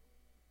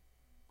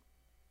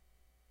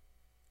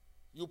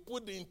 You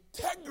put the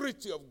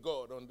integrity of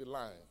God on the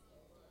line.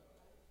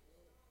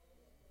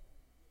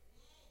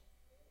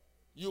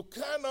 You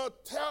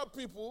cannot tell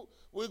people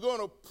we're going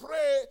to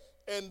pray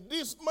and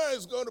this man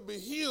is going to be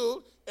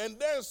healed, and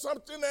then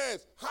something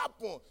else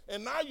happened,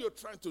 and now you're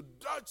trying to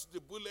dodge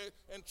the bullet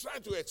and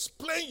trying to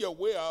explain your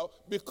way out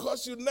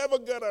because you never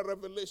got a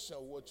revelation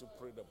of what you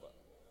prayed about.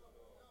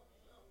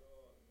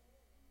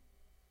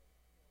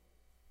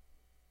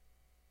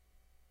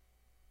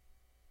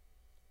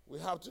 We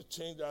have to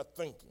change our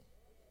thinking.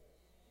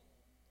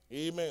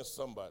 Amen,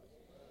 somebody.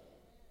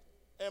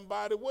 And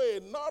by the way,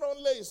 not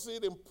only is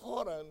it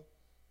important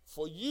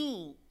for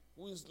you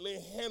who is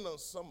laying hand on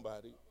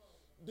somebody,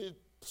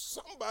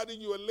 somebody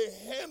you are laying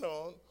hand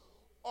on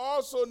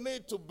also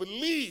need to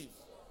believe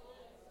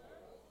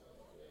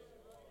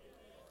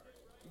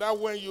that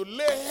when you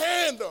lay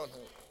hand on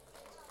him,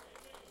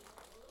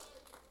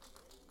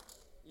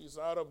 he's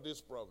out of this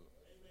problem.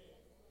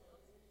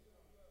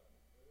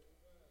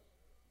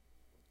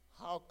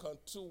 How can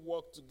two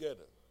work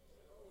together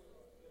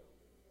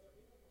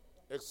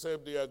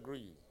except they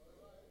agree?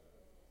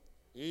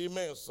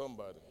 Amen,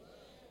 somebody.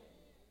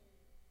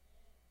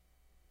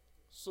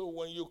 So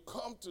when you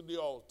come to the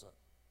altar,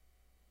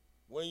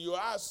 when you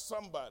ask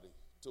somebody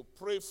to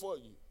pray for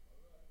you,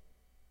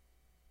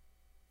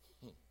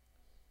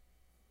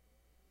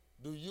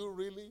 do you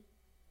really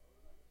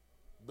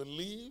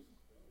believe?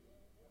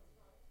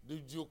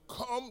 Did you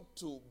come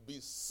to be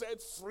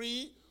set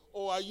free,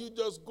 or are you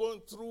just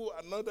going through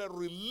another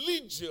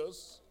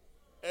religious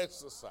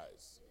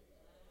exercise?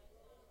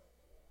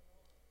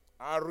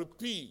 I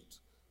repeat,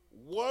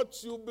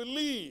 what you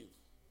believe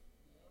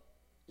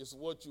is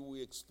what you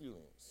will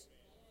experience.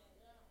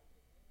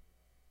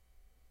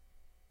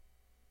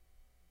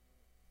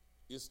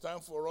 It's time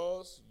for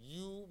us,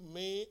 you,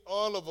 me,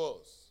 all of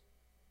us,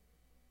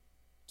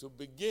 to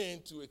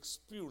begin to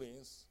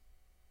experience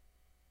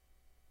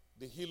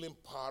the healing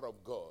power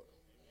of God.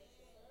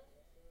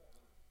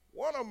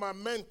 One of my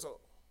mentors,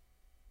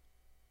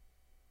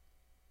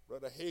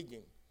 Brother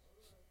Hagin,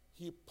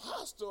 he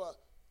pastored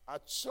a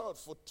church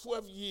for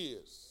 12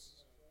 years.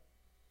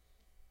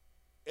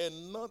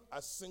 And not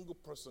a single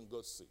person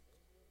got sick.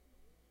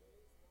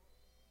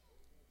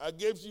 I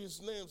gave you his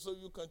name so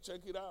you can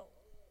check it out.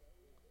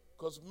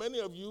 Because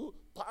many of you,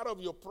 part of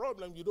your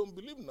problem, you don't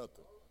believe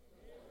nothing.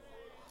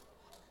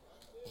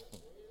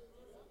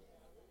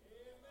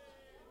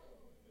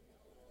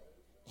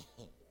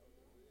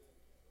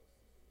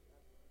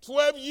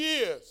 12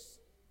 years.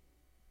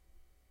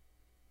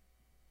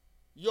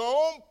 Your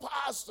own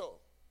pastor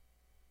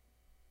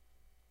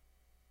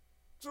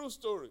True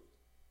story.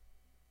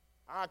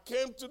 I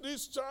came to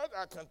this church,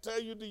 I can tell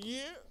you the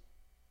year,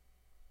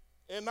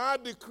 and I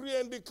decree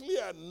and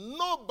declare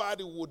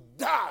nobody would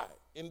die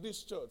in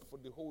this church for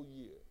the whole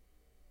year.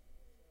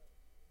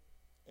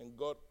 And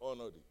God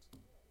honored it.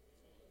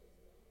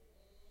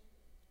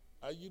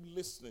 Are you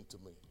listening to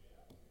me?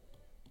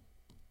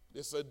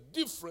 There's a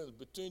difference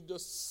between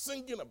just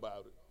singing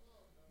about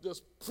it,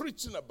 just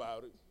preaching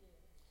about it,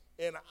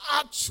 and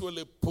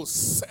actually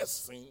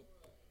possessing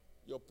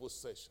your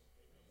possession.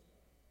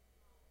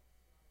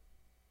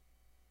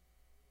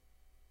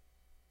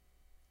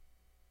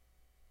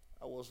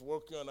 I was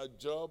working on a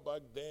job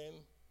back then.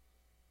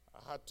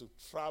 I had to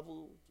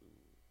travel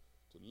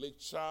to Lake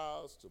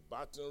Charles, to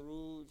Baton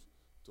Rouge,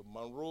 to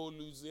Monroe,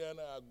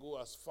 Louisiana. I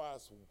go as far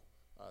as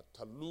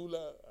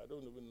Tallulah. I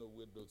don't even know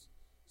where those,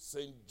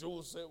 St.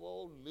 Joseph,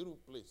 all little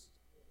places.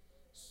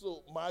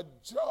 So my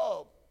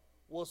job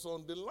was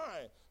on the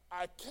line.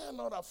 I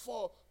cannot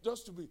afford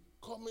just to be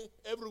coming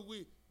every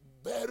week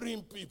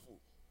burying people.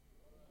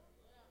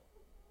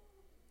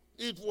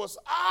 It was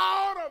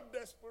out of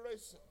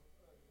desperation.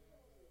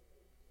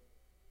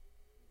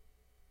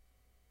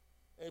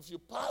 And if you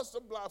pass the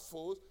black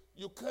folks,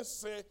 you can't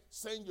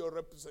send your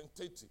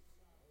representative.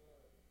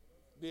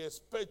 They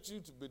expect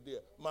you to be there.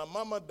 My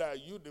mama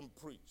died, you didn't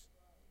preach.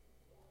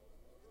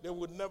 They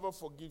would never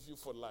forgive you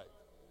for life.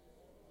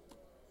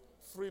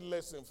 Free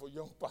lesson for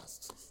young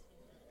pastors.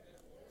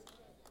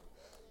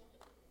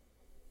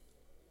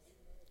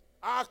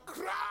 I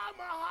cry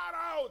my heart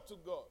out to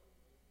God.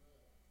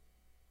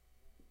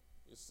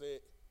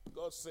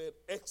 God said,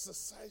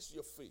 exercise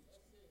your faith.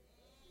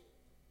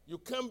 You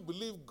can't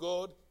believe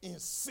God in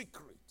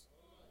secret.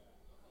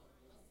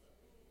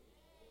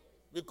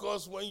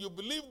 Because when you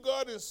believe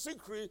God in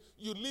secret,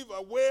 you leave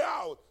a way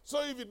out.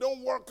 So if it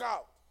don't work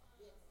out,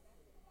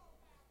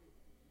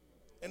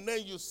 and then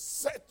you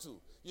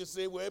settle, you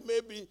say, well,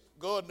 maybe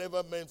God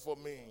never meant for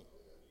me.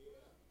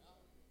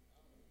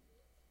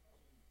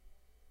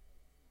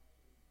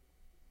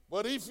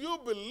 But if you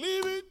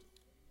believe it,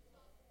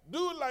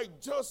 do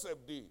like Joseph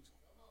did.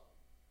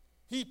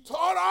 He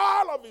taught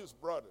all of his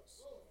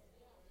brothers.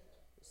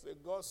 He said,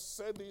 God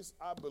said this,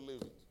 I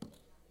believe it.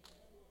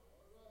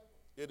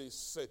 It is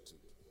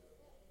settled.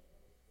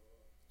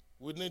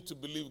 We need to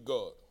believe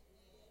God.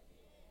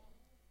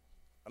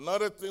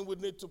 Another thing we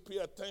need to pay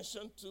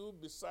attention to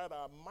beside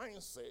our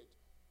mindset,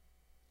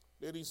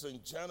 ladies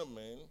and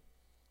gentlemen,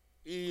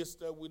 is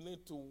that we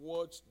need to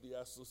watch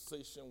the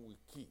association we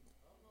keep.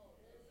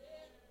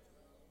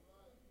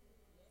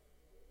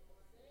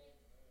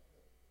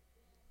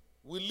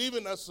 We live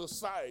in a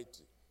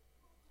society.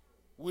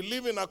 We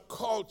live in a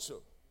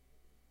culture.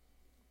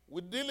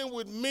 We're dealing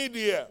with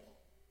media.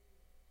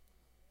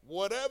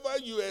 Whatever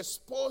you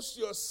expose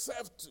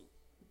yourself to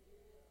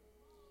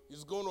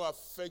is going to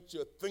affect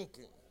your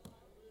thinking.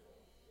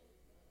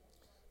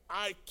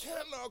 I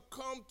cannot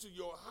come to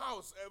your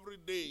house every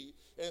day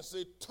and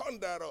say, turn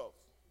that off.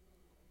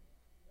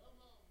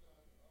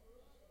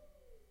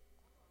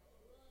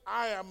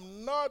 I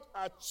am not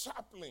a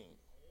chaplain.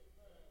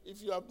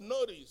 If you have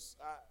noticed,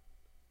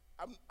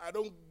 I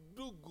don't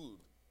do good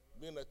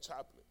being a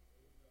chaplain.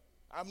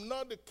 I'm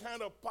not the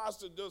kind of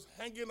pastor just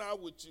hanging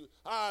out with you.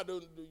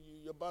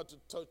 You're about to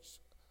touch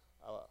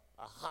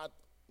a heart.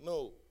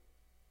 No.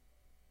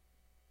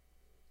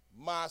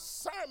 My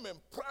assignment,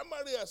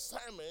 primary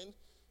assignment,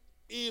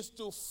 is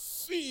to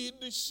feed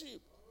the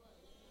sheep.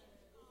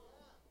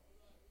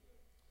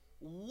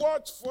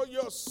 Watch for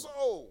your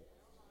soul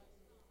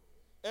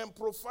and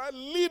provide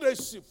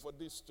leadership for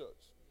this church.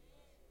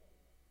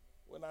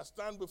 When I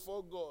stand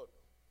before God,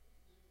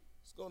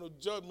 He's going to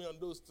judge me on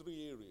those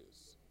 3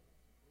 areas.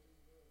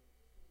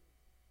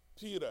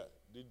 Peter,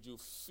 did you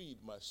feed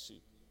my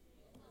sheep?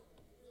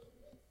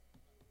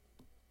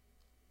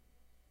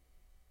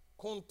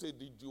 Conte,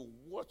 did you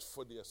watch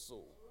for their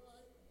soul?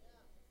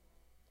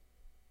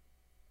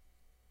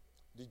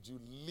 Did you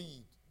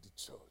lead the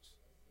church?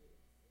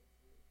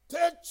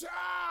 Take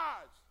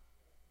charge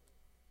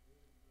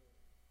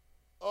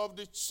of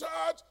the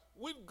church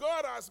which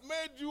God has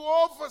made you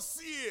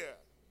overseer.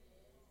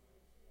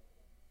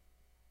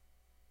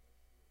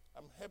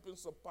 I'm helping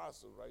some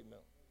pastors right now.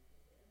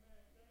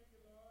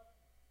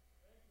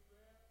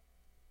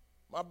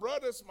 My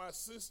brothers, my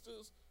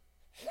sisters,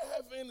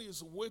 heaven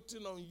is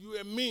waiting on you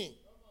and me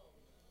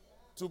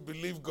to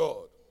believe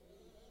God.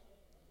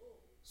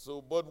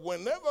 So, but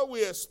whenever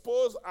we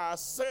expose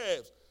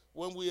ourselves,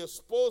 when we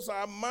expose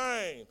our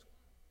mind,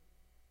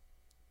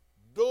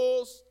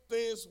 those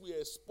things we are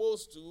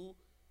exposed to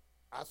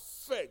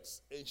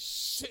affects and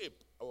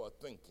shape our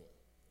thinking.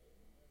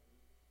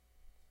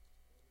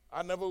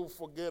 I never will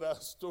forget our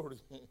story.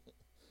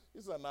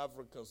 It's an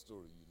African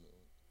story, you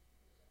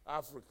know.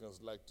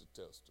 Africans like to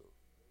tell stories.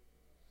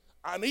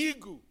 An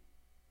eagle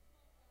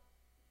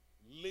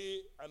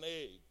lay an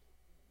egg.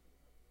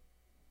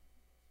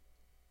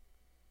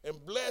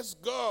 And bless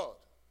God,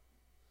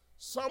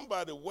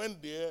 somebody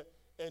went there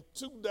and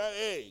took that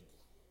egg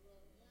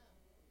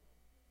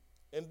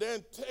and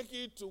then take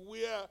it to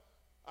where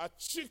a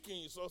chicken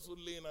is also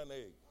laying an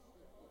egg.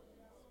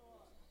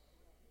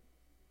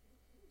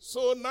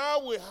 So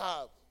now we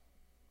have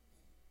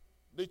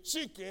the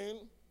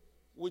chicken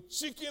with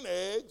chicken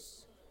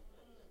eggs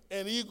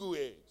and eagle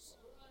eggs.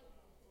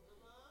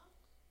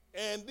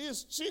 And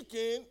this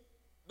chicken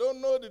don't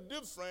know the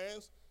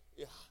difference.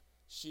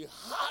 She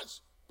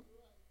hatched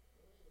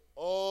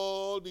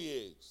all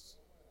the eggs.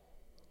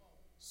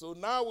 So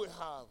now we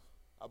have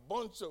a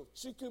bunch of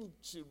chicken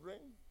children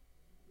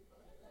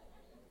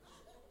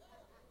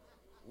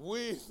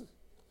with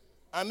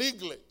an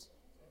eaglet.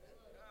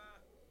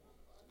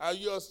 Are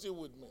you all still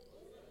with me?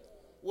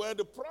 Well,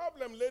 the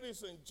problem,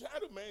 ladies and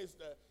gentlemen, is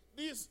that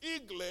this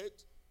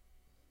eaglet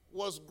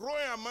was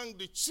growing among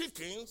the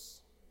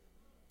chickens,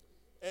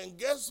 and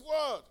guess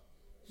what?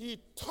 He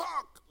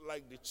talked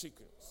like the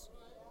chickens.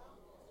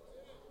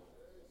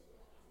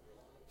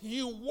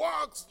 He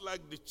walks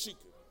like the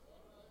chicken.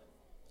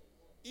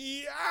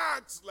 He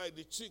acts like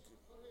the chicken.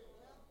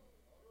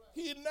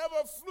 He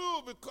never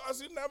flew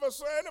because he never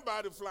saw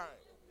anybody flying.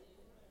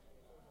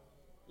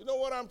 You know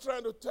what I'm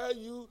trying to tell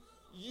you?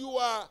 You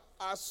are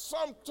a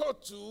sum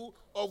total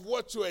of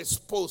what you are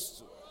exposed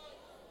to.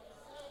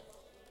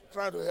 I'm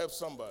trying to help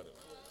somebody.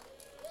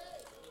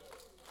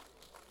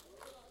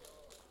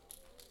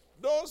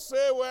 Don't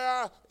say,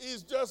 well,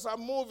 it's just a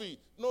movie.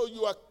 No,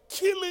 you are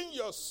killing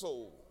your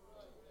soul.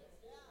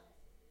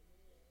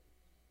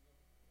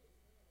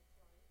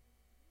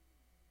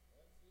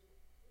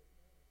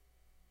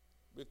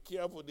 Be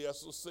careful the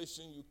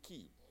association you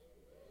keep.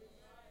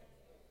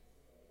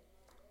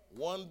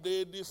 One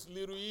day, this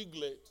little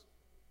eaglet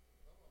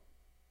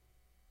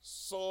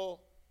saw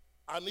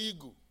an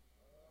eagle.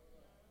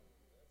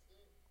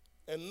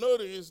 And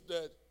notice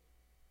that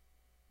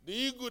the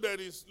eagle that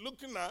he's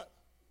looking at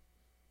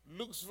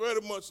looks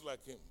very much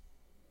like him.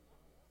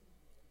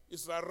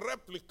 It's a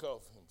replica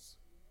of him.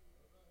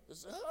 He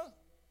said, huh?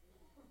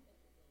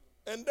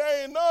 And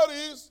then he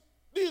noticed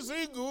this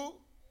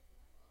eagle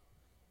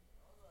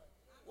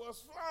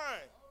was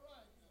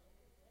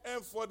flying.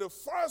 And for the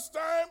first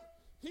time,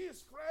 he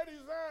spread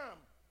his arm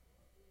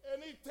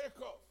and he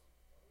took off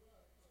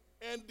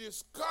and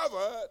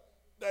discovered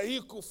that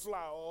he could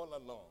fly all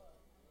along.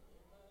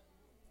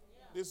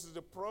 This is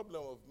the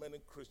problem of many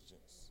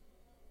Christians.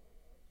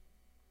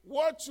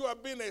 What you are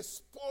being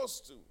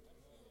exposed to,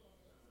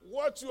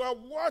 what you are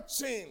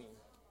watching,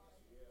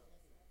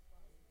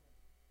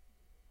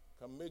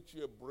 can make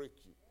you or break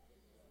you.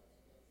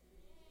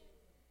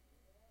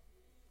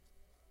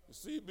 You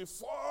see,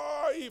 before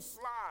he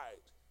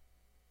flied,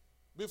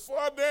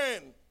 before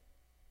then,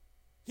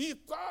 he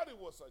thought it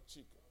was a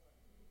chicken.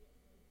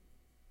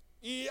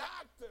 He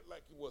acted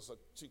like it was a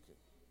chicken.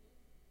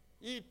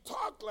 He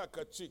talked like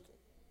a chicken.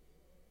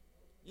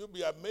 You'll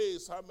be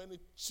amazed how many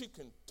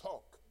chicken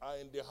talk are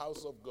in the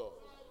house of God.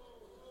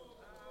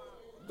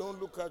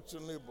 Don't look at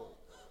your neighbor.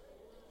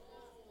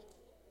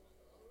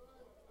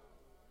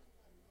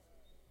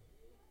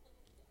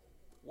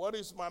 What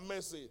is my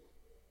message?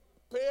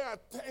 Pay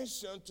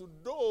attention to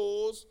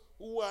those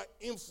who are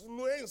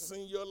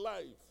influencing your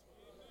life.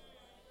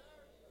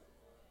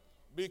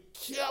 Be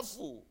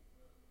careful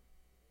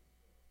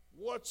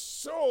what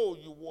show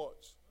you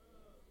watch.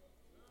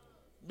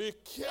 Be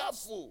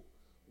careful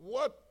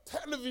what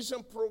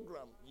television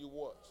program you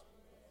watch.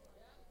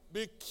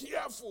 Be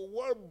careful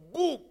what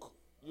book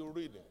you're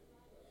reading.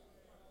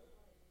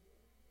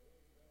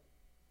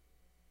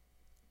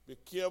 Be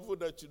careful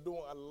that you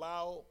don't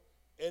allow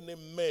any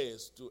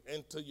mess to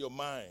enter your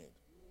mind.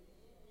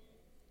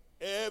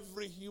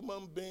 Every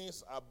human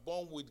beings are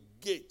born with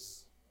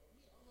gates.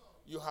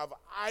 You have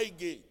eye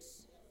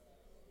gates.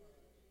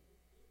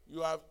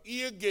 You have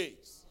ear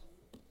gates.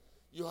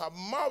 You have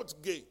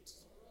mouth gates.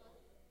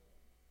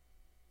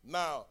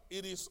 Now,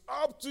 it is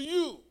up to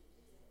you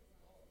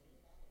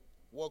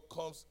what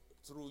comes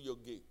through your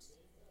gates.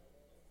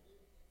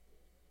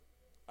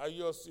 Are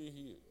you all still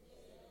here?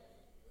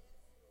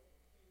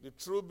 The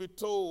truth be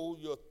told,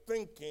 your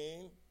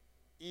thinking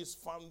is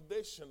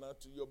foundational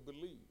to your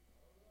belief.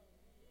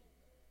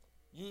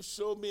 You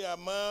show me a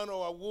man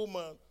or a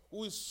woman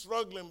who is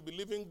struggling,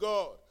 believing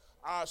God,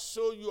 I'll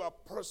show you a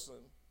person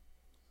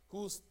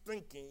whose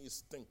thinking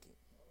is thinking.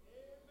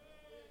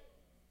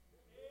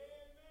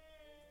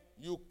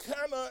 You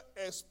cannot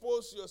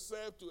expose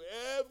yourself to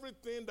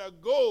everything that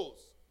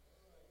goes,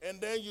 and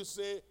then you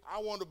say, I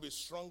want to be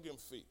strong in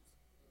faith.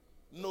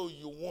 No,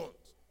 you won't.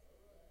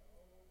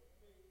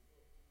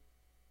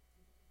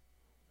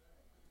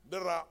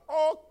 There are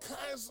all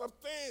kinds of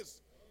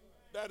things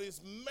that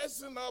is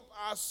messing up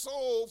our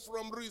soul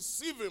from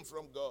receiving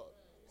from God.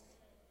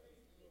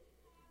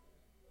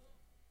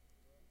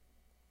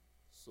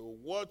 So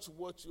watch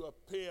what you are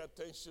paying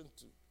attention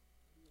to.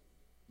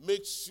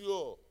 Make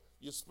sure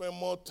you spend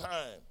more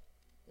time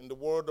in the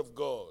Word of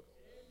God.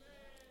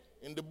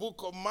 Amen. In the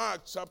book of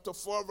Mark, chapter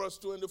 4, verse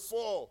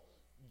 24,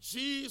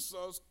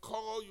 Jesus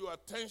called your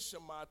attention,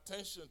 my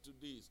attention to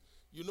this.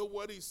 You know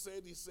what he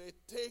said? He said,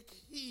 take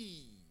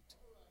heed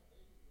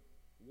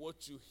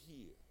what you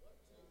hear.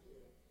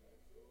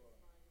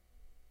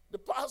 The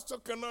pastor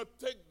cannot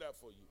take that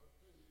for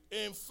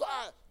you. In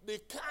fact, the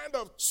kind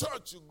of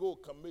church you go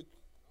can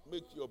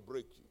make you or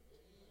break you.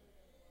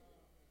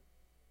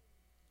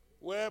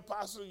 Well,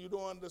 Pastor, you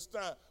don't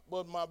understand.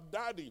 But my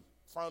daddy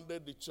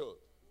founded the church.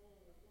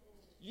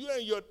 You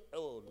and your,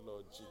 oh,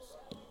 Lord Jesus.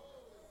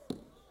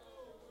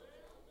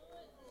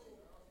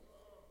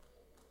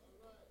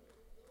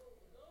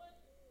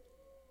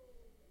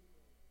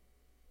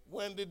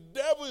 When the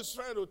devil is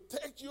trying to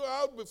take you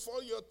out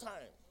before your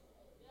time,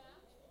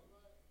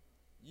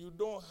 you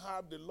don't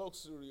have the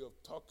luxury of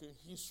talking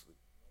history.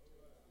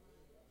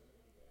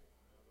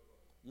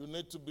 You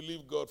need to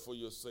believe God for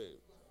yourself.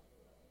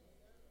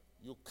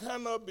 You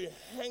cannot be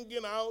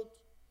hanging out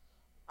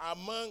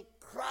among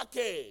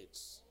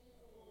crackheads.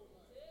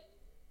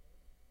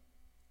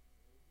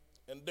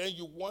 And then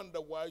you wonder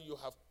why you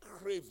have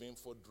craving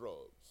for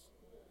drugs.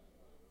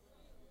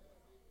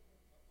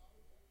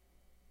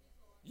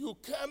 You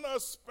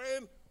cannot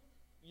spend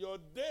your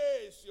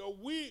days, your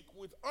week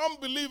with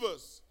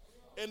unbelievers.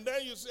 And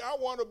then you say, I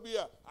want to be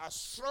a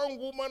strong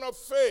woman of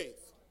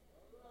faith.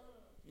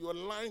 You're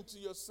lying to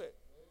yourself.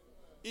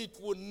 It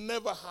will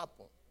never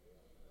happen.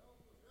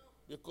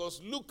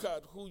 Because look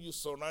at who you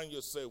surround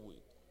yourself with.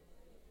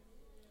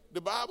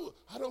 The Bible,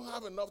 I don't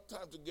have enough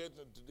time to get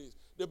into this.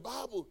 The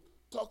Bible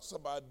talks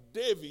about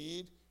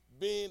David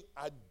being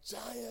a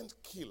giant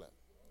killer.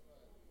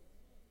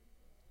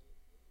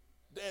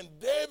 Then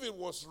David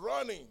was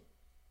running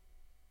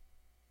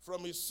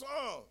from his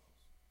sons.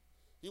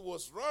 He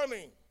was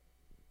running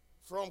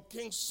from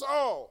King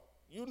Saul.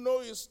 You know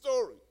his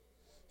story.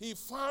 He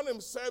found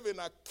himself in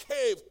a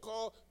cave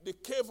called the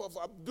Cave of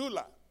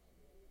Adullam.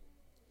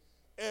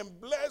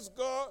 And bless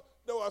God,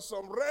 there was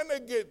some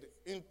renegade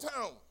in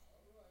town.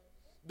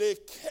 They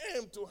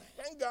came to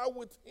hang out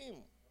with him.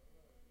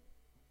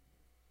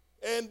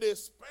 And they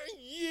spent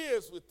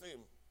years with him.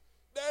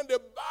 Then the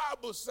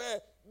Bible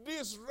said,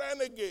 this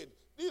renegade,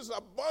 this is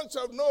a bunch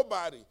of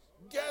nobody.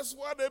 Guess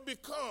what they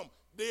become?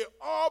 They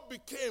all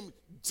became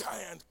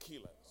giant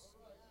killers.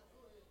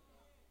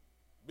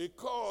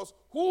 Because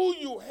who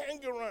you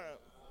hang around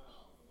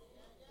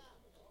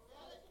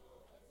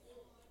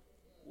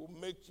will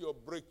make you or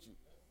break you.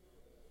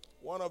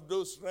 One of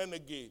those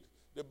renegades,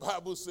 the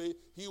Bible says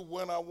he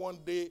went out one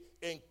day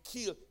and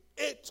killed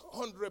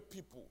 800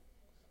 people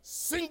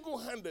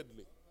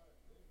single-handedly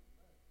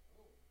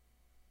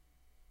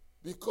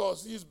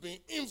because he's been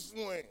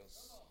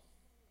influenced.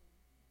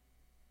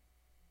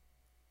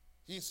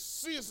 He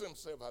sees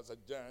himself as a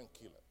giant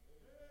killer.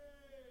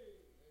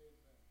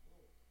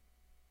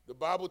 The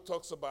Bible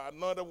talks about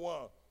another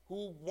one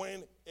who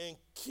went and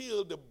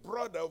killed the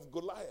brother of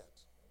Goliath.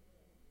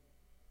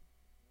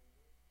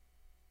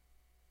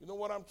 You know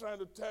what I'm trying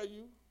to tell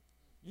you?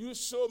 You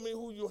show me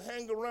who you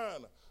hang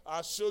around,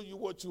 I'll show you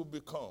what you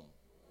become.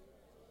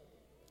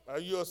 Are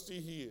you still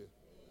here?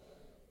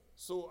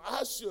 So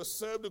ask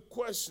yourself the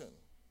question,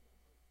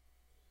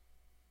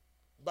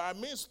 by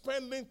me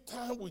spending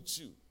time with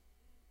you,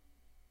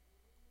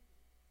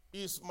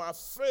 is my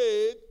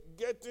faith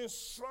getting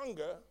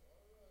stronger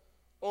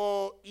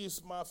or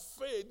is my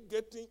faith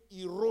getting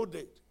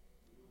eroded?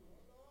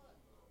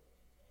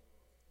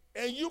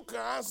 And you can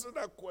answer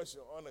that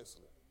question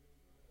honestly.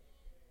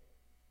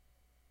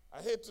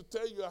 I hate to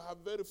tell you, I have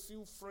very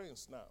few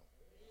friends now.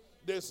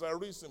 There's a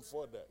reason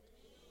for that.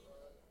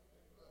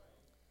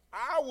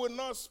 I will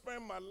not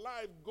spend my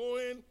life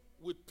going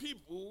with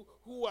people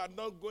who are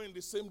not going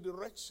the same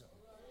direction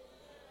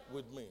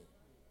with me.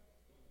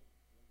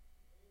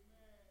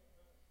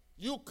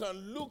 You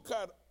can look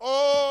at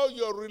all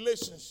your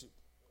relationships,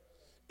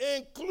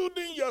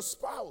 including your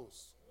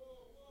spouse.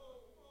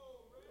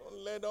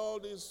 Don't let all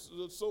this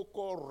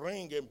so-called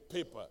ring and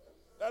paper,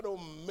 that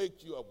don't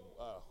make you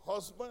a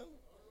husband.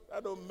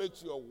 That don't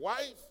make you a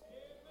wife.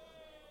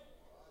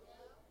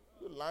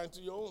 You're lying to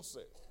your own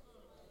self.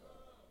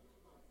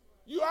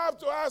 You have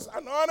to ask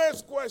an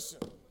honest question.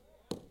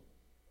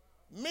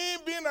 Me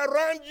being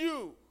around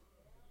you,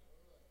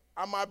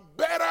 am I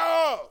better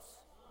off?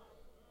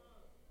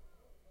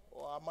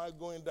 Or am I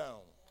going down?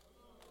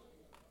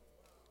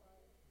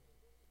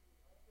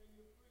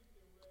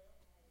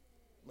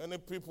 Many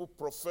people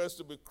profess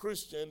to be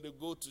Christian. They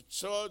go to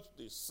church,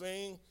 they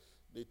sing,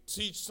 they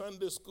teach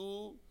Sunday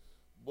school,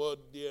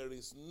 but there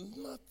is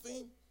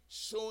nothing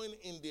showing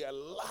in their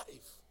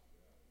life.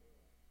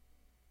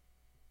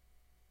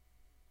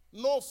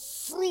 No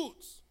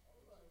fruit.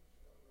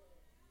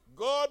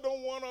 God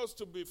don't want us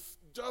to be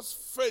just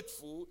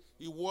faithful.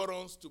 He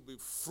wants us to be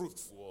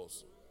fruitful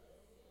also.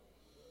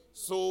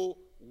 So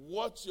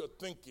what you're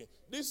thinking,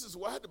 this is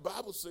why the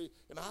Bible says,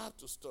 and I have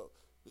to stop.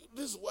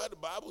 This is why the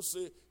Bible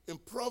says in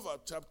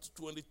Proverbs chapter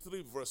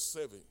 23 verse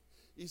 7,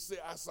 it says,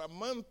 as a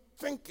man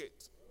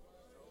thinketh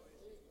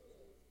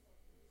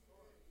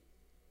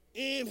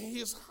in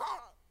his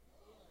heart,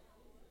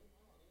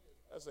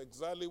 that's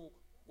exactly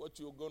what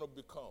you're going to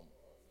become.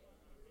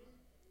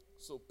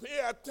 So pay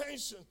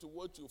attention to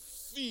what you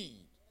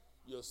feed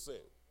yourself.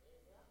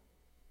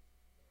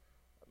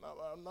 Now,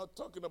 I'm not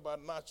talking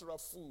about natural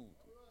food,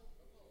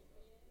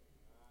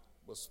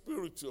 but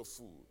spiritual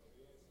food.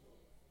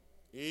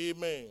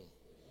 Amen.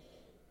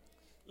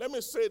 Let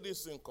me say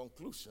this in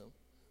conclusion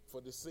for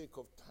the sake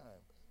of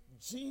time.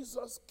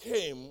 Jesus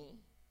came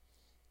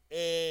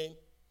And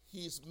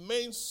his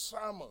main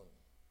sermon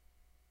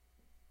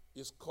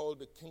is called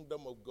The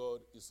Kingdom of God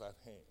is at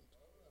Hand.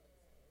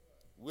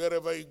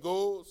 Wherever he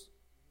goes,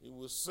 he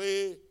will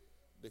say,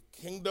 the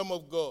kingdom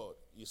of God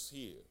is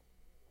here.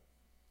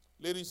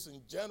 Ladies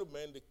and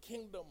gentlemen, the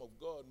kingdom of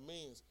God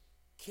means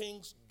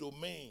king's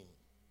domain.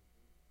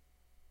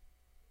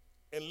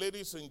 And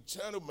ladies and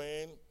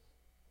gentlemen,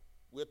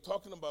 we're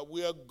talking about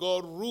where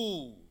God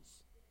rules.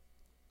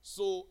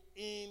 So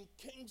in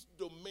king's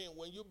domain,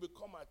 when you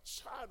become a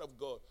child of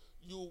God,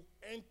 you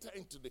enter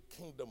into the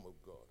kingdom of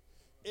God.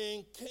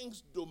 In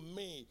king's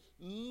domain,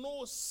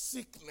 no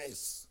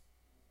sickness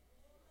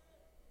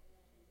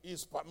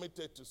is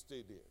permitted to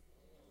stay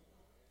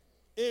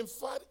there. In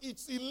fact,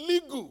 it's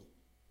illegal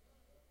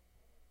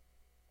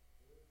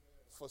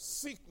for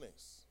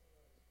sickness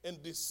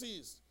and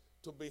disease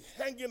to be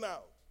hanging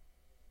out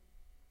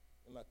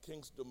in a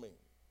king's domain.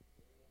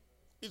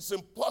 It's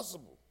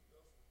impossible.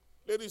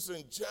 Ladies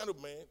and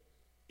gentlemen,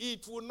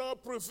 it will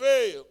not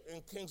prevail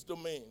in king's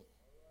domain.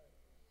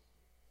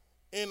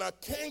 In a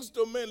king's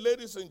domain,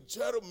 ladies and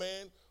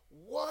gentlemen,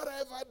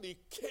 whatever the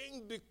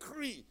king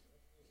decree,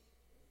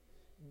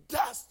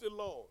 that's the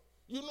law.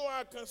 You know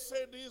I can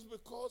say this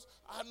because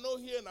I know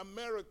here in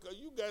America,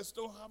 you guys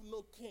don't have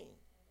no king.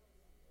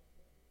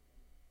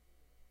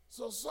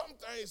 So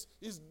sometimes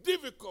it's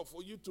difficult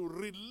for you to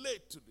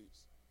relate to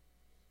this.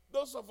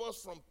 Those of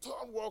us from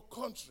third world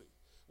country,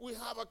 we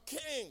have a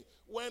king.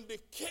 When the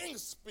king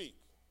speaks,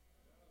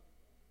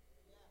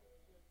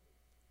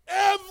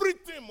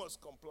 everything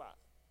must comply.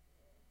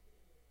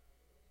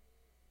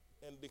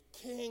 And the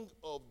king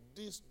of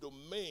this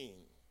domain,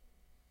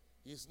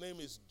 his name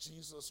is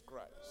Jesus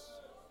Christ.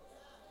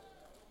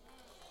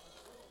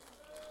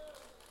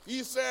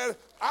 He said,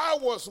 I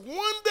was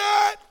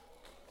wounded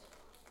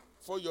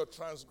for your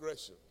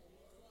transgression.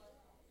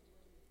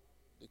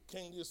 The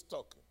king is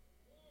talking.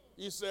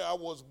 He said, I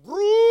was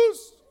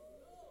bruised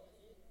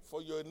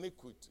for your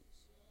iniquities.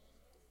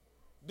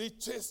 The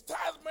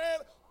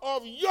chastisement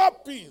of your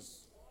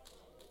peace,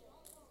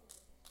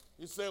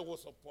 he said,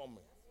 was upon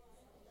me.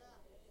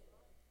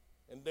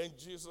 And then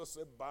Jesus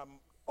said, by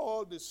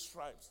all the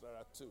stripes that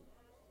I took,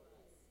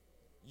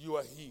 you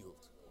are healed.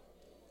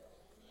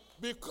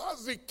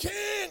 Because the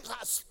king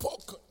has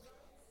spoken.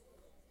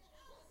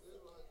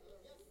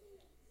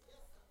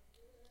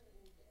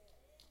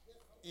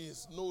 He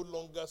is no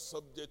longer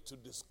subject to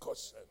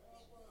discussion.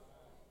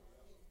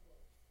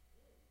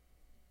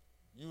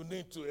 You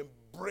need to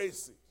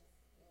embrace it.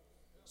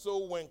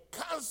 So when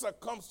cancer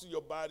comes to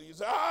your body, you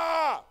say,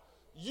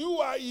 you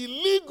are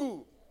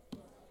illegal.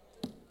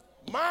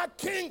 My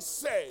king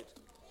said,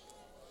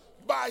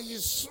 by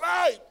his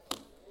stripe,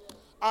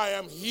 I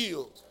am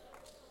healed.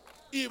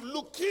 If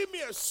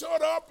leukemia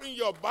showed up in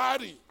your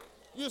body,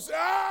 you say,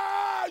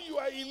 you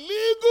are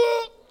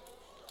illegal.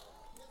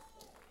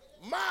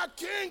 My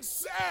king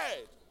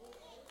said,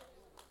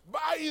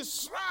 by his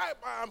stripe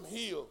I am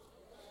healed.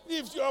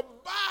 If your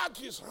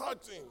back is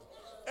hurting,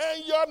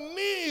 and your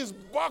knee is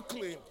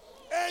buckling,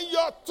 and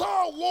your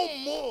toe won't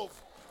move,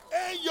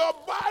 and your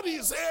body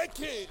is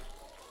aching,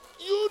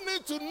 you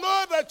need to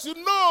know that you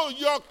know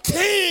your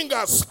king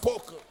has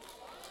spoken.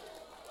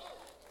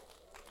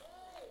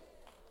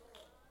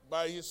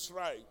 By his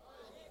stripe,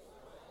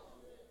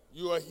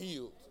 you are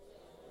healed.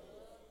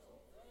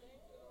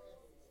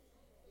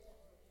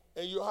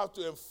 And you have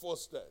to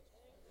enforce that.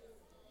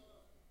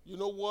 You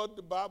know what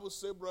the Bible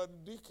says, Brother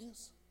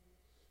Dickens?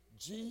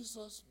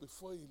 Jesus,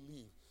 before he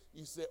left,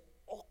 he said,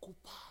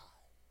 occupy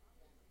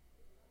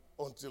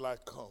until I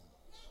come.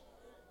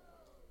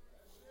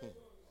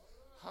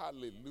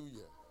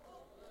 Hallelujah.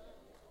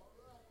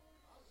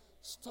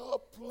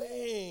 Stop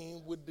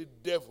playing with the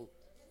devil.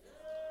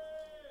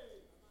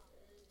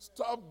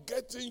 Stop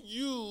getting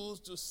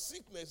used to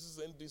sicknesses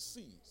and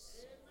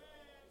disease.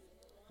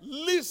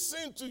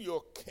 Listen to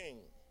your king.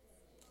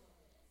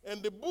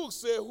 And the book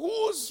says,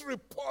 whose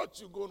report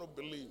you going to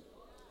believe?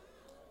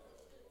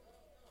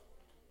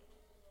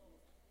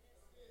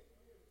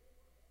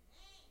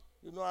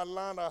 You know, I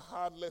learned a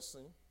hard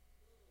lesson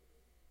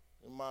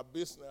in my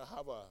business. I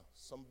have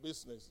some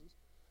businesses.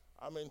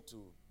 I'm into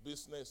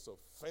business of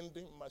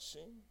vending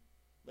machine.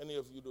 Many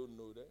of you don't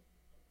know that.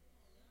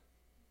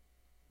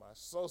 My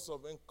source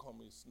of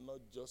income is not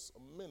just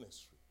a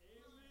ministry.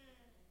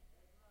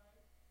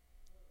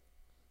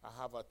 I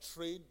have a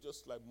trade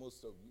just like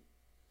most of you.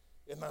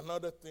 And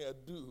another thing I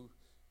do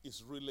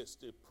is real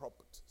estate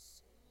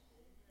properties.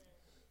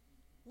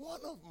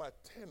 One of my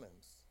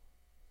tenants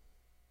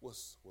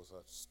was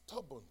a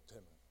stubborn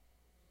tenant.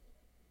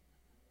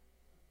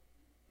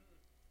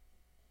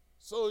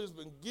 So he's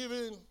been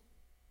giving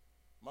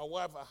my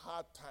wife a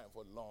hard time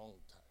for a long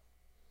time.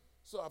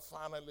 So I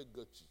finally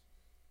got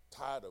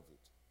tired of it.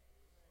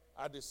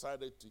 I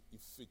decided to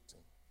evict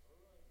him.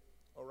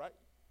 All right?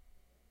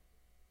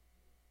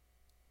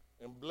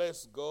 And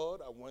bless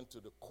God, I went to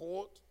the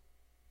court,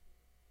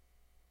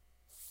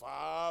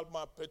 filed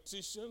my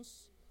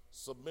petitions,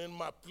 submitted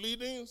my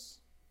pleadings,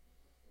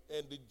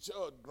 and the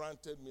judge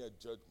granted me a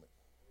judgment.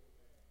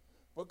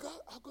 But God,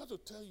 I've got to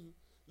tell you,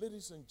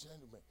 ladies and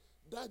gentlemen,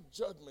 that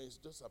judgment is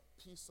just a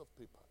piece of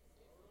paper.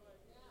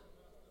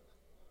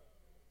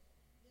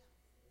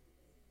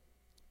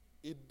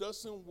 It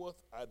doesn't worth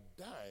a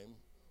dime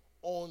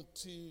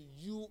until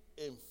you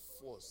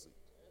enforce it.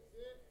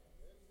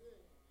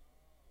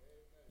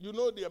 You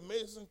know the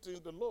amazing thing,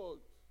 the Lord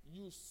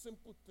used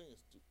simple things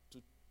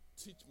to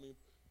teach me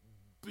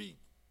big,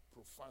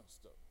 profound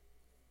stuff.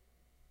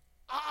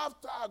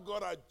 After I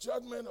got a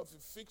judgment of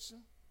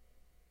eviction,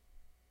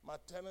 my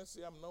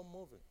tenancy, I'm not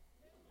moving.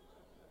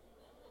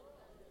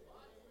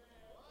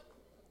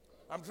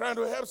 I'm trying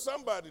to help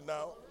somebody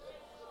now.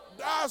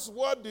 That's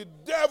what the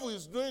devil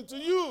is doing to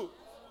you.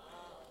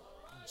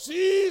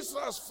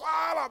 Jesus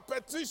filed a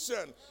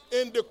petition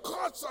in the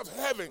courts of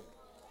heaven.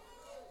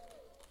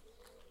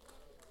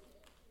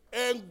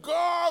 And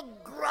God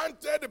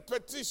granted the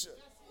petition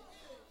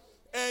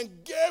and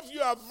gave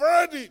you a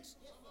verdict.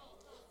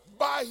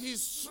 By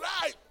his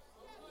stripe,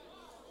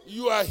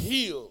 you are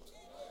healed.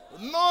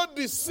 No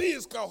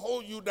disease can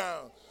hold you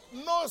down.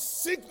 No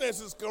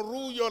sicknesses can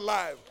rule your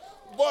life.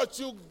 But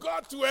you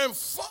got to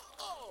enforce.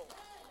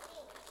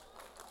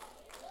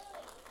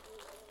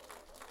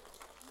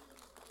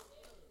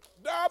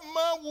 That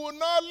man will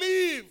not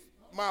leave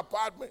my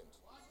apartment.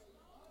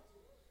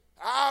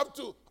 I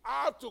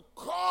have to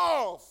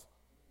call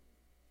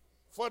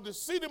for the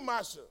city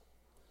marshal.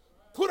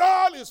 Put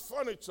all his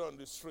furniture on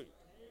the street.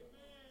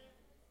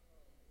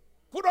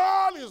 Put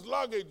all his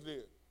luggage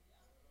there.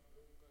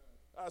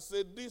 I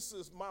said, this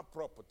is my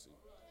property.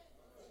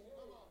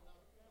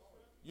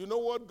 You know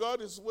what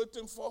God is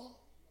waiting for?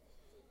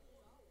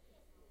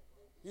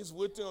 He's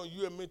waiting on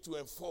you and me to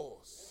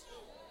enforce.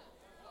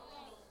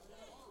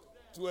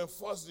 To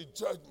enforce the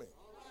judgment.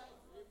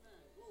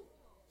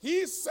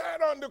 He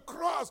said on the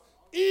cross,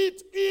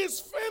 it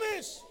is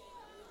finished.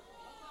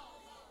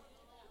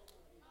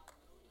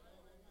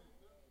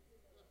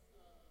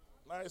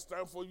 Now it's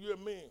time for you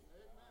and me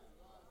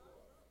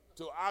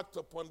to act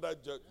upon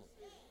that judgment.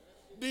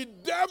 The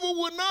devil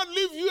will not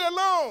leave you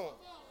alone.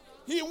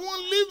 He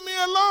won't leave me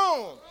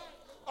alone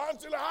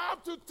until I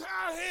have to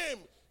tell him,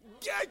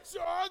 get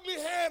your ugly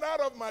hand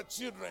out of my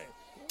children.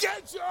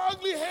 Get your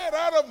ugly hand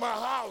out of my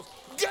house.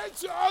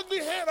 Get your ugly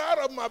hand out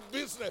of my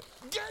business.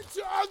 Get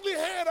your ugly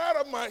hand out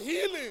of my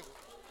healing.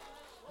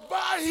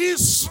 By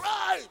his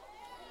stripe,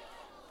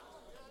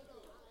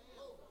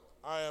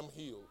 I am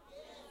healed.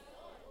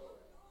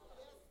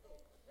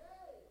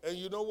 And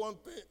you know one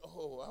thing?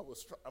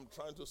 I'm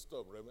trying to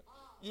stop, Reverend.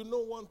 You know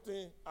one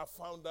thing I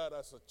found out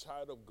as a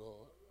child of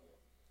God?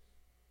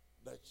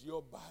 That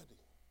your body,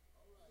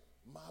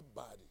 my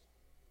body,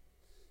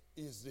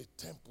 is the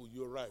temple.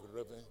 You're right,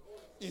 Reverend.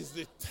 Is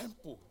the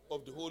temple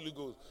of the Holy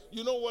Ghost.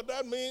 You know what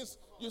that means?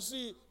 You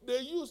see, they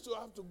used to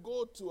have to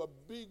go to a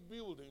big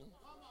building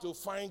to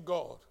find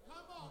God.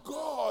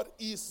 God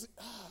is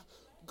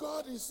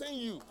in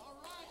you.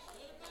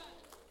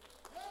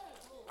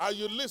 Are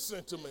you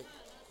listening to me?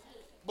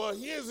 But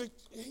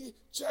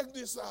check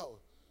this out.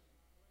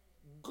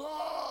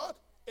 God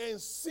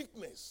and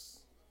sickness,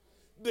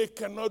 they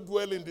cannot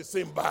dwell in the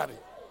same body.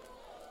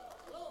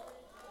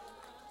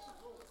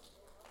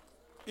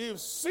 If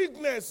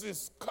sickness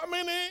is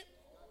coming in,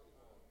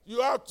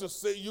 you have to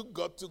say, you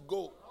got to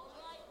go.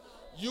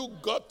 You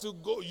got to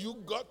go.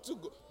 You got to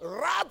go.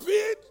 Rap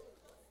it.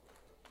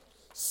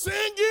 Sing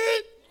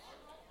it.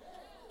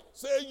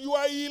 Say, you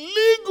are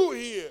illegal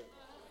here.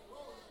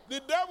 The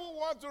devil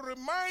wants to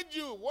remind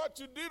you what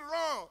you did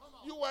wrong.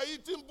 You were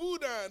eating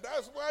Buddha, and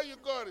that's why you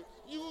got it.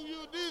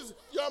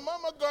 Your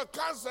mama got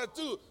cancer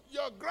too.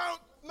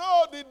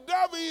 No, the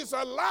devil is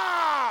a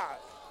lie.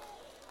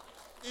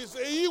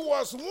 He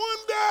was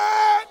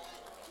wounded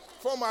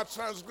for my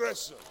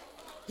transgression.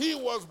 He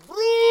was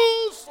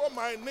bruised for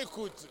my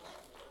iniquity.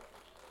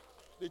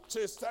 The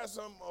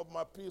chastisement of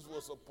my peace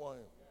was upon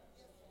him.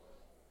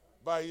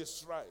 By his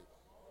stripe,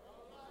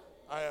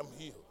 I am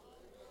healed.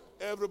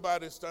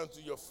 Everybody stand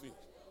to your feet.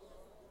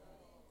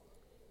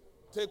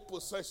 Take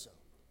possession.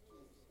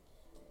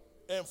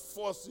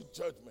 Enforce the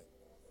judgment.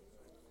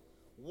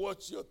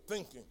 Watch your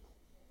thinking.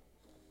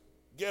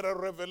 Get a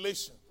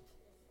revelation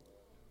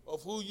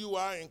of who you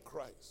are in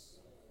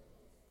Christ.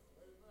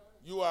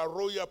 You are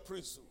royal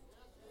priesthood.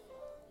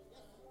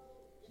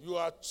 You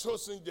are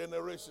chosen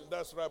generation.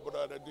 That's right,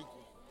 Brother Deacon.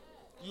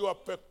 You are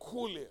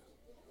peculiar.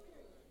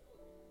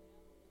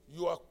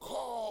 You are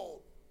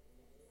called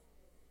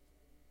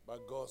by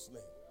God's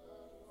name.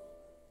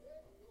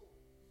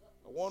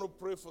 I want to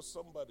pray for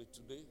somebody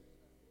today.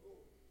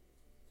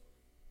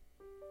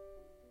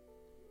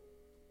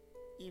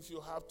 If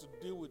you have to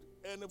deal with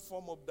any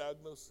form of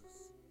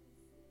diagnosis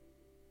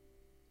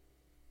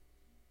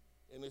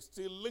and it's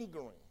still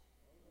lingering,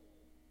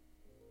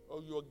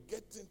 or you're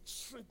getting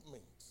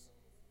treatment,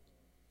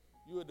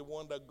 you are the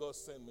one that God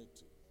sent me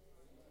to.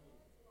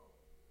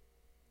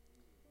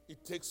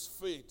 It takes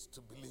faith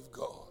to believe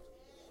God.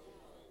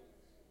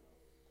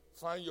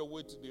 Find your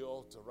way to the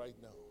altar right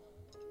now.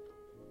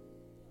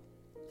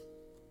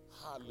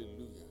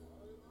 Hallelujah.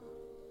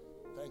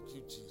 Thank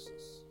you,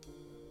 Jesus.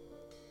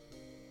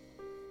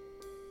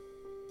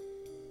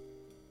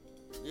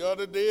 The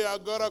other day I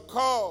got a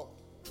call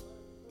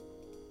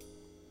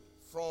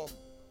from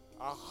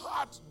a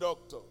heart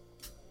doctor.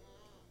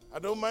 I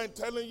don't mind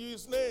telling you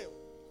his name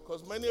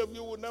because many of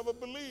you will never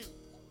believe.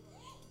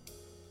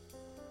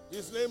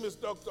 His name is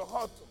Dr.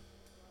 Horton.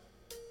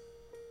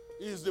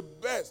 He is the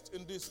best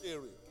in this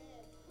area.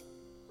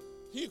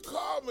 He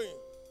called me.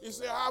 He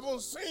said, I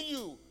haven't seen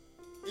you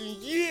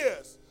in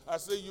years. I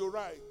said, you're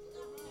right.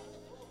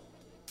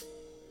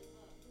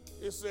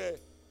 He said,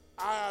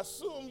 I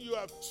assume you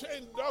have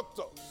changed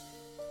doctors.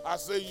 I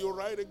said, you're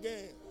right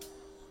again.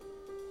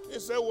 He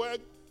said, well,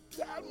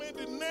 tell me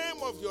the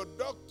name of your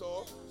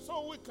doctor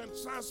so we can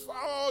transfer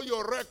all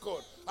your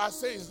record. I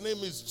said, his name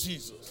is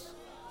Jesus.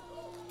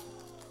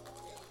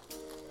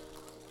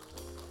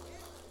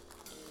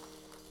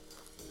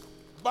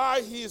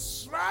 By his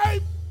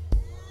stripe,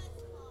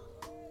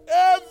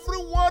 every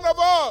one of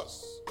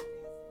us,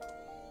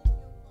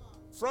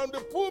 from the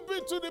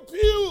pulpit to the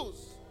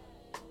pews,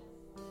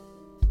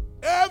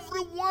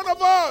 every one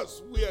of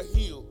us, we are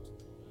healed.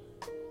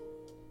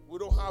 We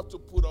don't have to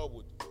put up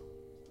with it.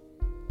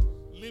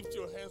 Lift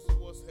your hands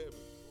towards heaven.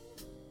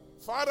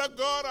 Father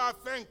God, I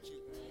thank you.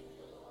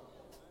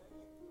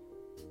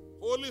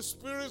 Holy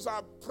Spirit,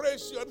 I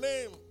praise your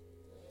name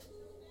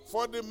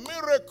for the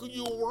miracle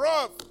you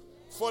wrought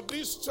for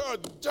this church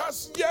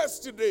just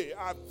yesterday.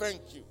 I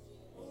thank you.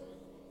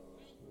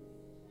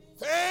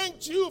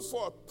 Thank you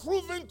for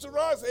proving to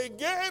us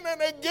again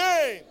and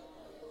again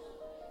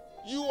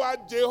you are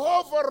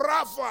Jehovah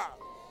Rapha,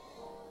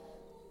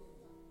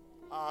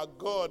 our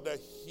God that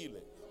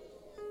healeth.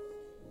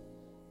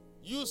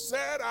 You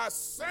said, I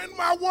send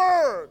my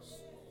words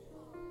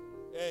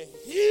and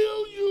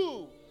heal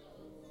you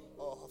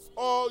of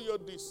all your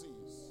disease.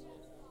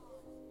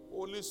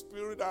 Holy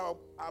Spirit, I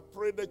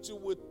pray that you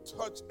would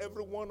touch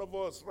every one of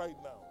us right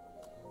now.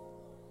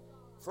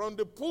 From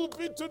the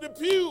pulpit to the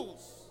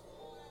pews,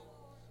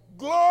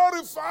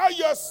 glorify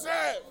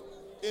yourself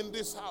in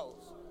this house.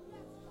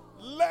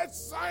 Let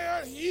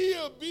Zion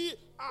Hill be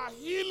a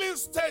healing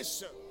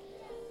station.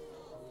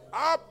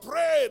 I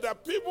pray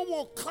that people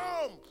will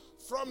come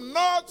from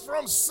north,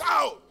 from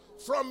south,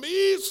 from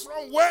east,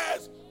 from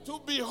west,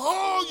 to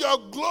behold your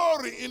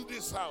glory in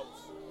this house.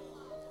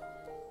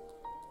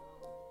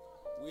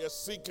 We are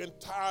sick and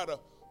tired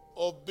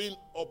of being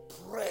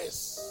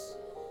oppressed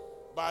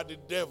by the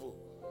devil.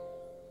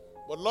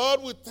 But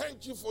Lord, we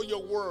thank you for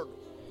your word.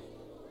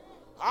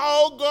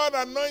 How God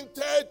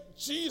anointed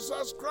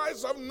Jesus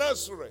Christ of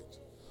Nazareth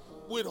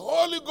with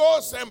Holy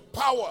Ghost and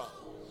power.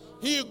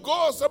 He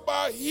goes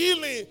about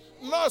healing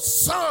not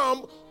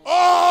some,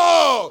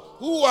 all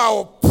who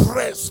are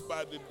oppressed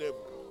by the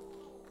devil.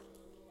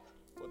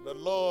 But the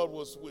Lord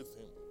was with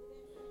him.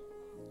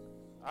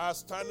 I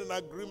stand in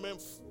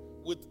agreement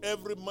with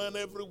every man,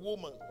 every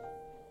woman.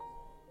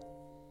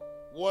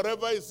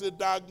 Whatever is the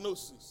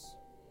diagnosis,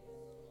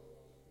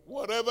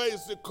 whatever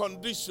is the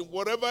condition,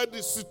 whatever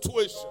the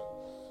situation,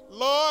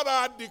 Lord,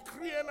 I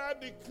decree and I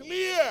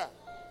declare.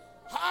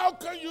 How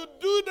can you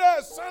do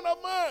that, Son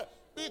of Man?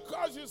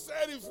 Because you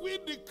said if we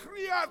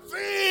decree a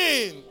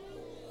thing,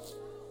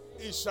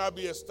 it shall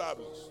be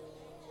established.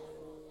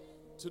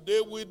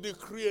 Today we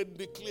decree and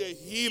declare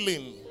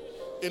healing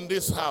in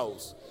this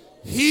house.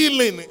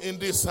 Healing in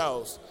this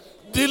house.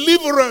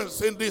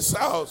 Deliverance in this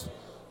house.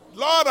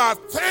 Lord, I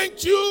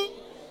thank you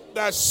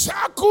that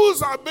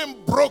shackles are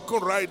being broken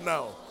right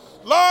now.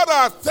 Lord,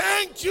 I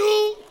thank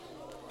you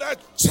that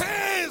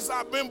chains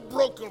are being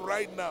broken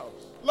right now.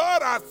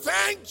 Lord, I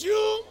thank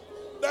you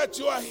that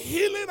you are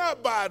healing our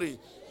body.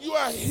 You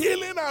are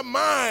healing our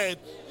mind.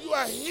 You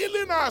are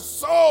healing our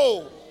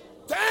soul.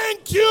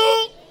 Thank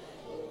you.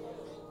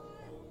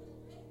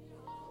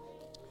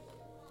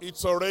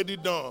 It's already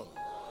done.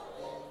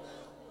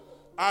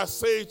 I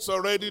say it's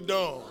already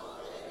done.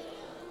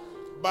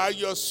 By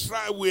your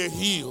stripe we are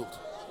healed.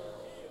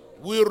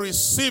 We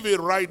receive it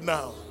right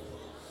now.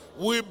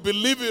 We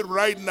believe it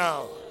right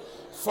now.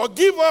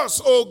 Forgive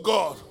us, oh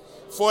God,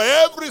 for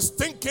every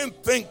stinking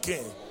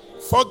thinking.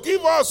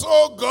 Forgive us,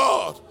 oh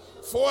God,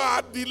 for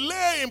our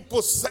delay in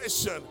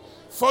possession.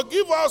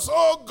 Forgive us,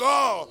 oh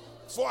God,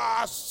 for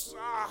our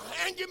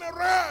hanging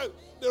around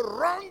the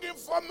wrong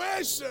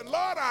information.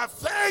 Lord, I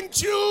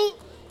thank you.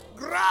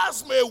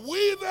 Grass may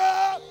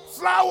wither,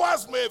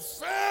 flowers may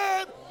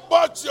fade,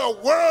 but your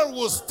word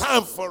will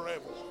stand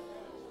forever.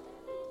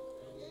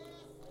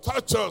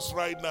 Touch us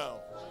right now.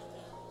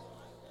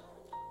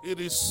 It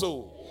is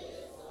so.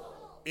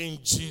 In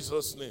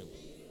Jesus' name.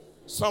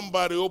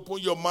 Somebody open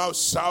your mouth,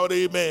 shout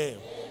amen.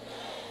 Amen.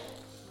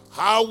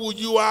 How will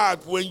you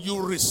act when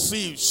you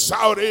receive?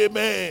 Shout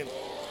amen. Amen.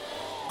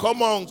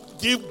 Come on,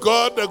 give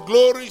God the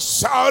glory,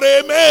 shout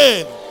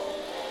amen. Amen.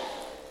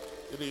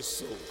 It is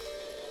so.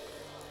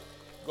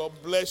 God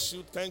bless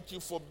you. Thank you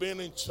for being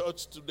in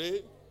church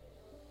today.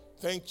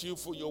 Thank you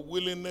for your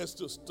willingness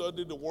to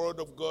study the word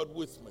of God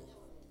with me.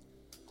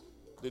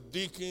 The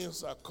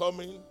deacons are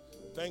coming.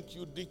 Thank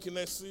you,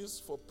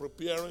 deaconesses, for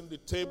preparing the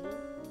table.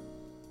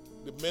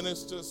 The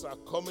ministers are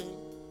coming.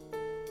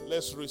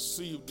 Let's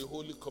receive the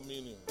Holy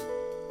Communion.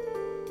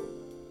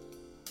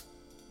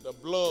 the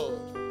blood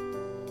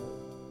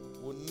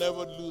will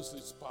never lose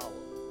its power.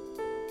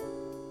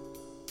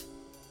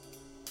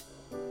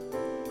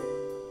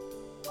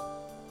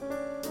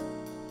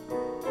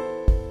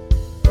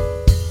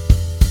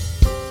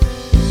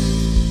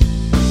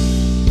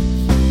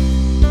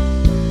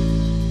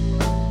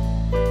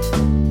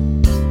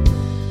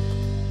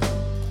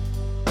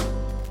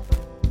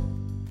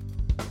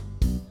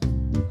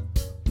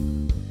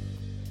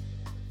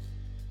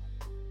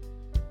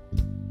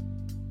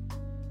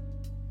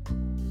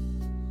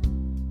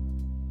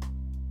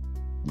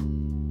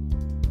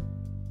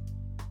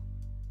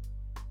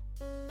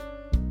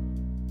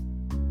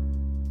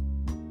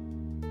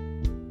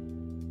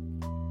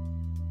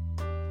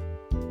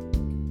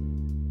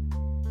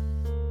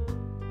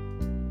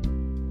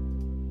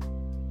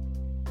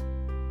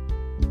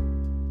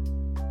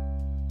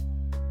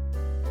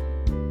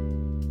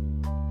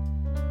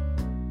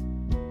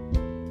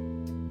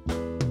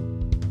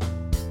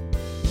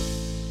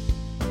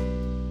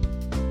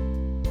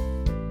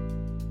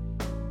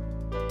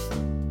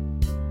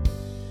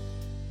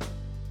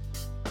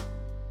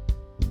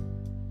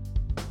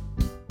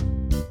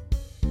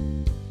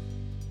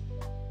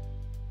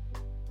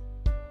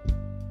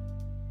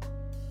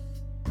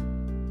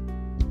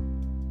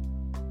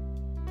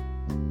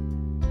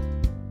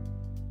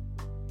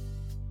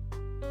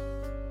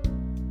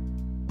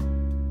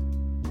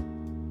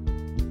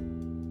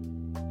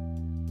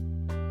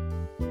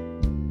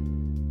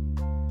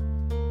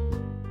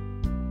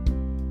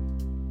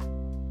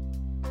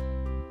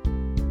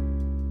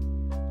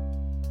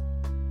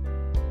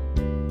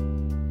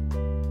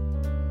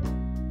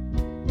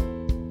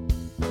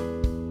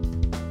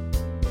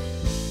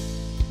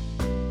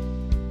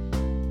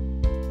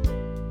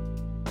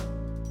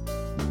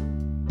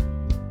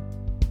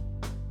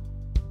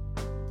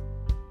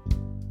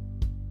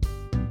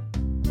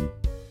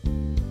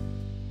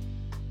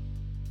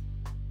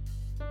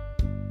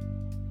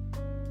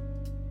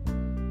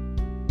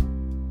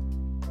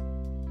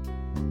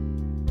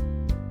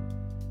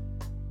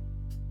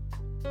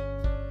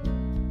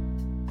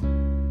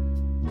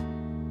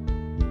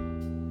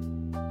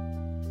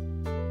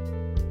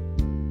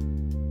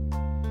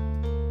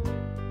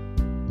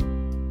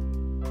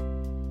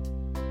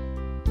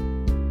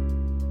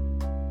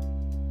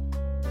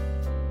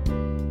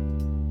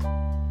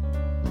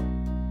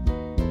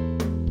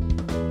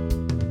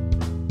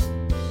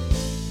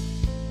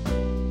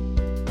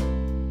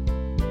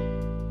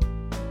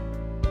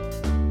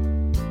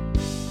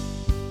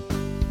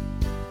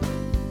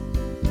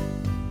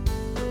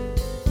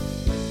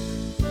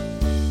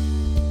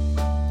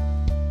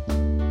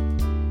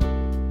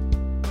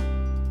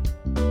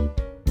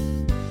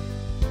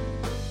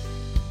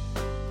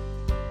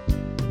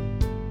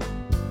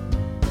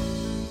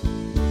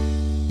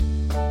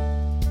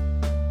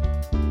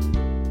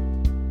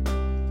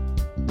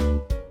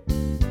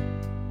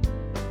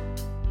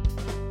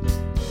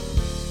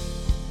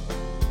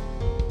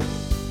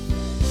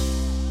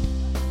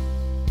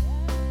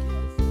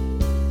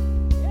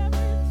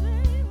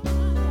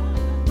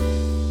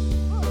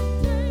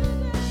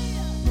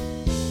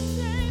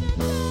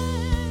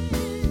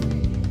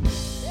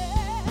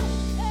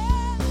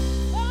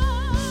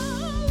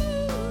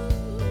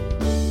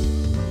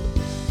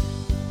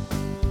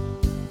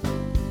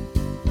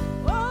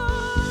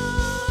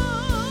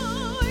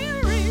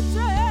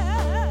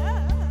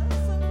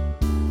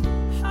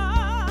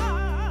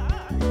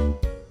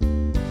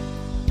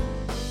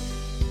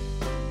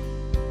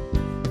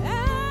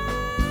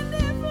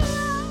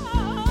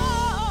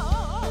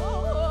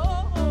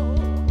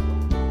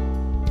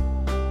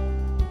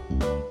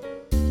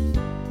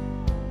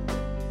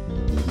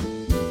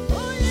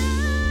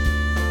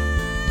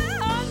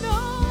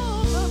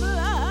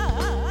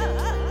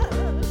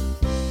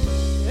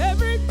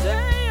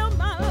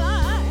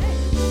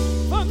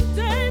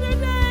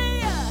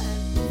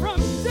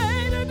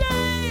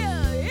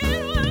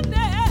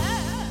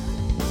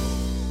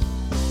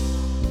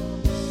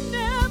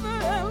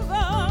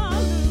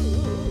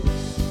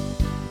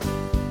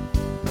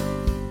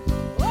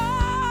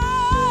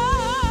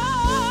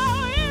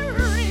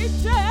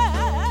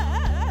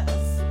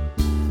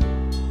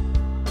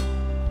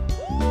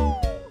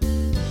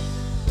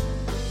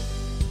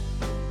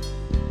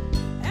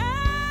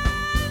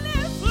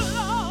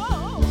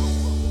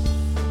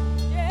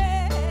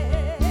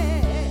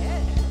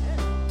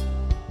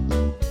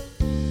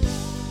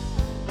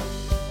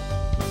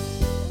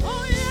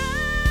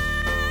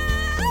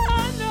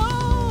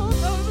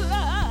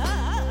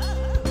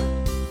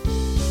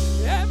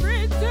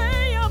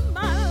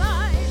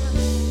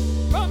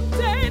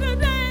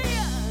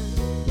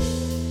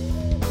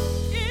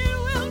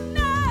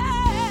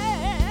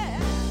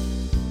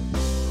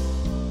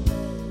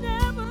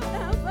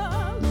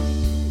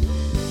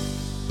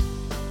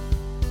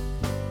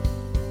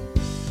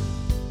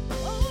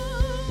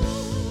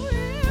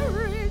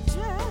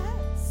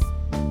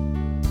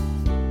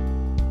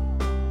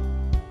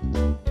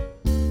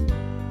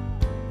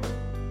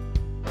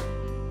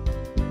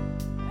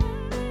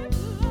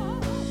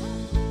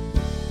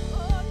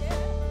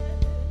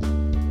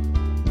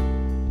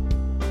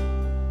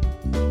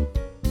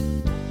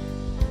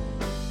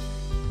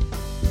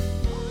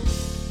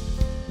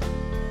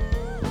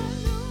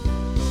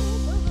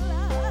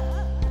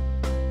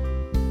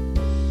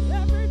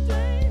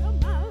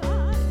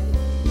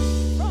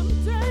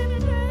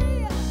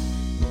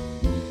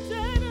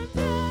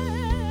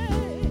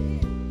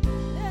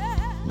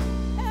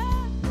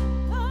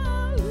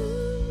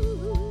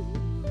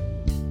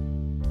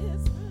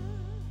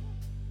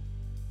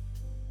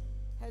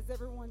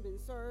 having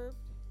been served.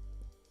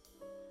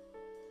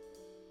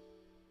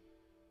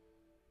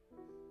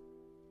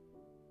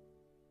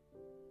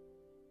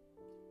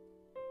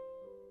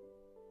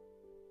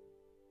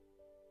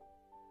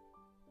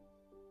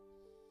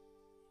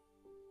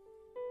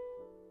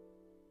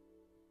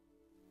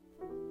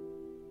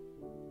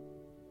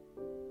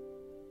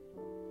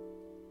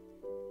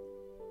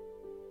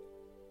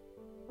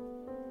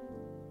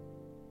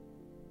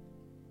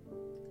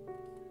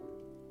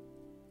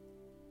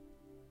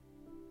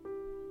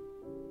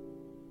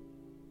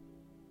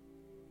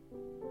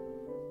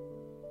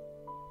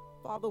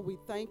 Father, we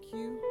thank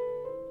you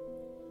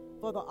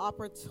for the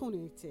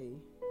opportunity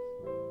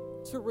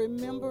to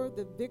remember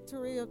the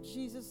victory of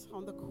Jesus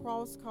on the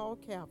cross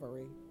called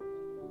Calvary.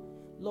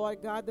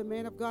 Lord God, the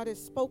man of God has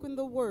spoken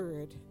the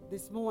word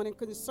this morning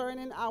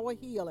concerning our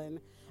healing,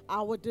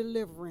 our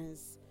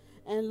deliverance.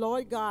 And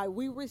Lord God,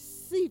 we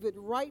receive it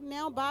right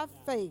now by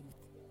faith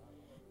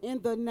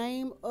in the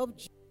name of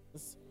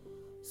Jesus.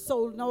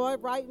 So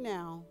Lord, right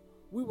now,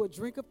 we will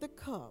drink of the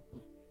cup,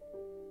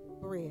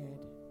 bread.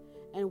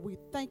 And we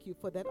thank you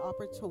for that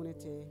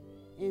opportunity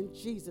in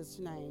Jesus'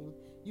 name.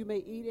 You may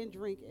eat and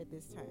drink at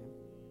this time.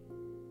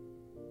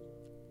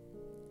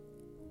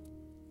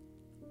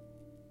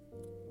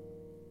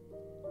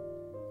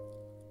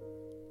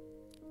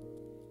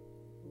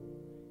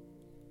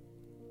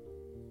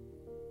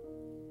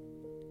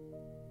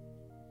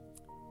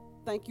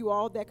 Thank you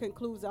all. That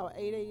concludes our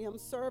 8 a.m.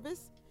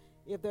 service.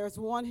 If there's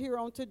one here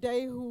on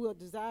today who are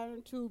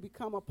desiring to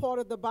become a part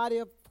of the body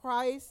of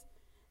Christ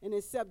and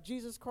accept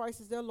Jesus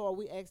Christ as their Lord,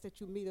 we ask that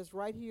you meet us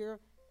right here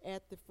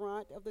at the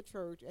front of the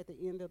church at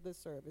the end of the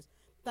service.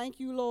 Thank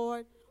you,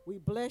 Lord. We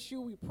bless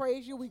you. We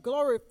praise you. We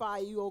glorify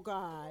you, oh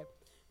God.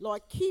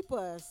 Lord, keep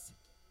us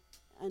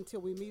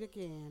until we meet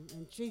again.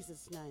 In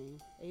Jesus' name,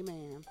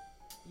 amen.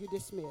 You're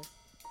dismissed.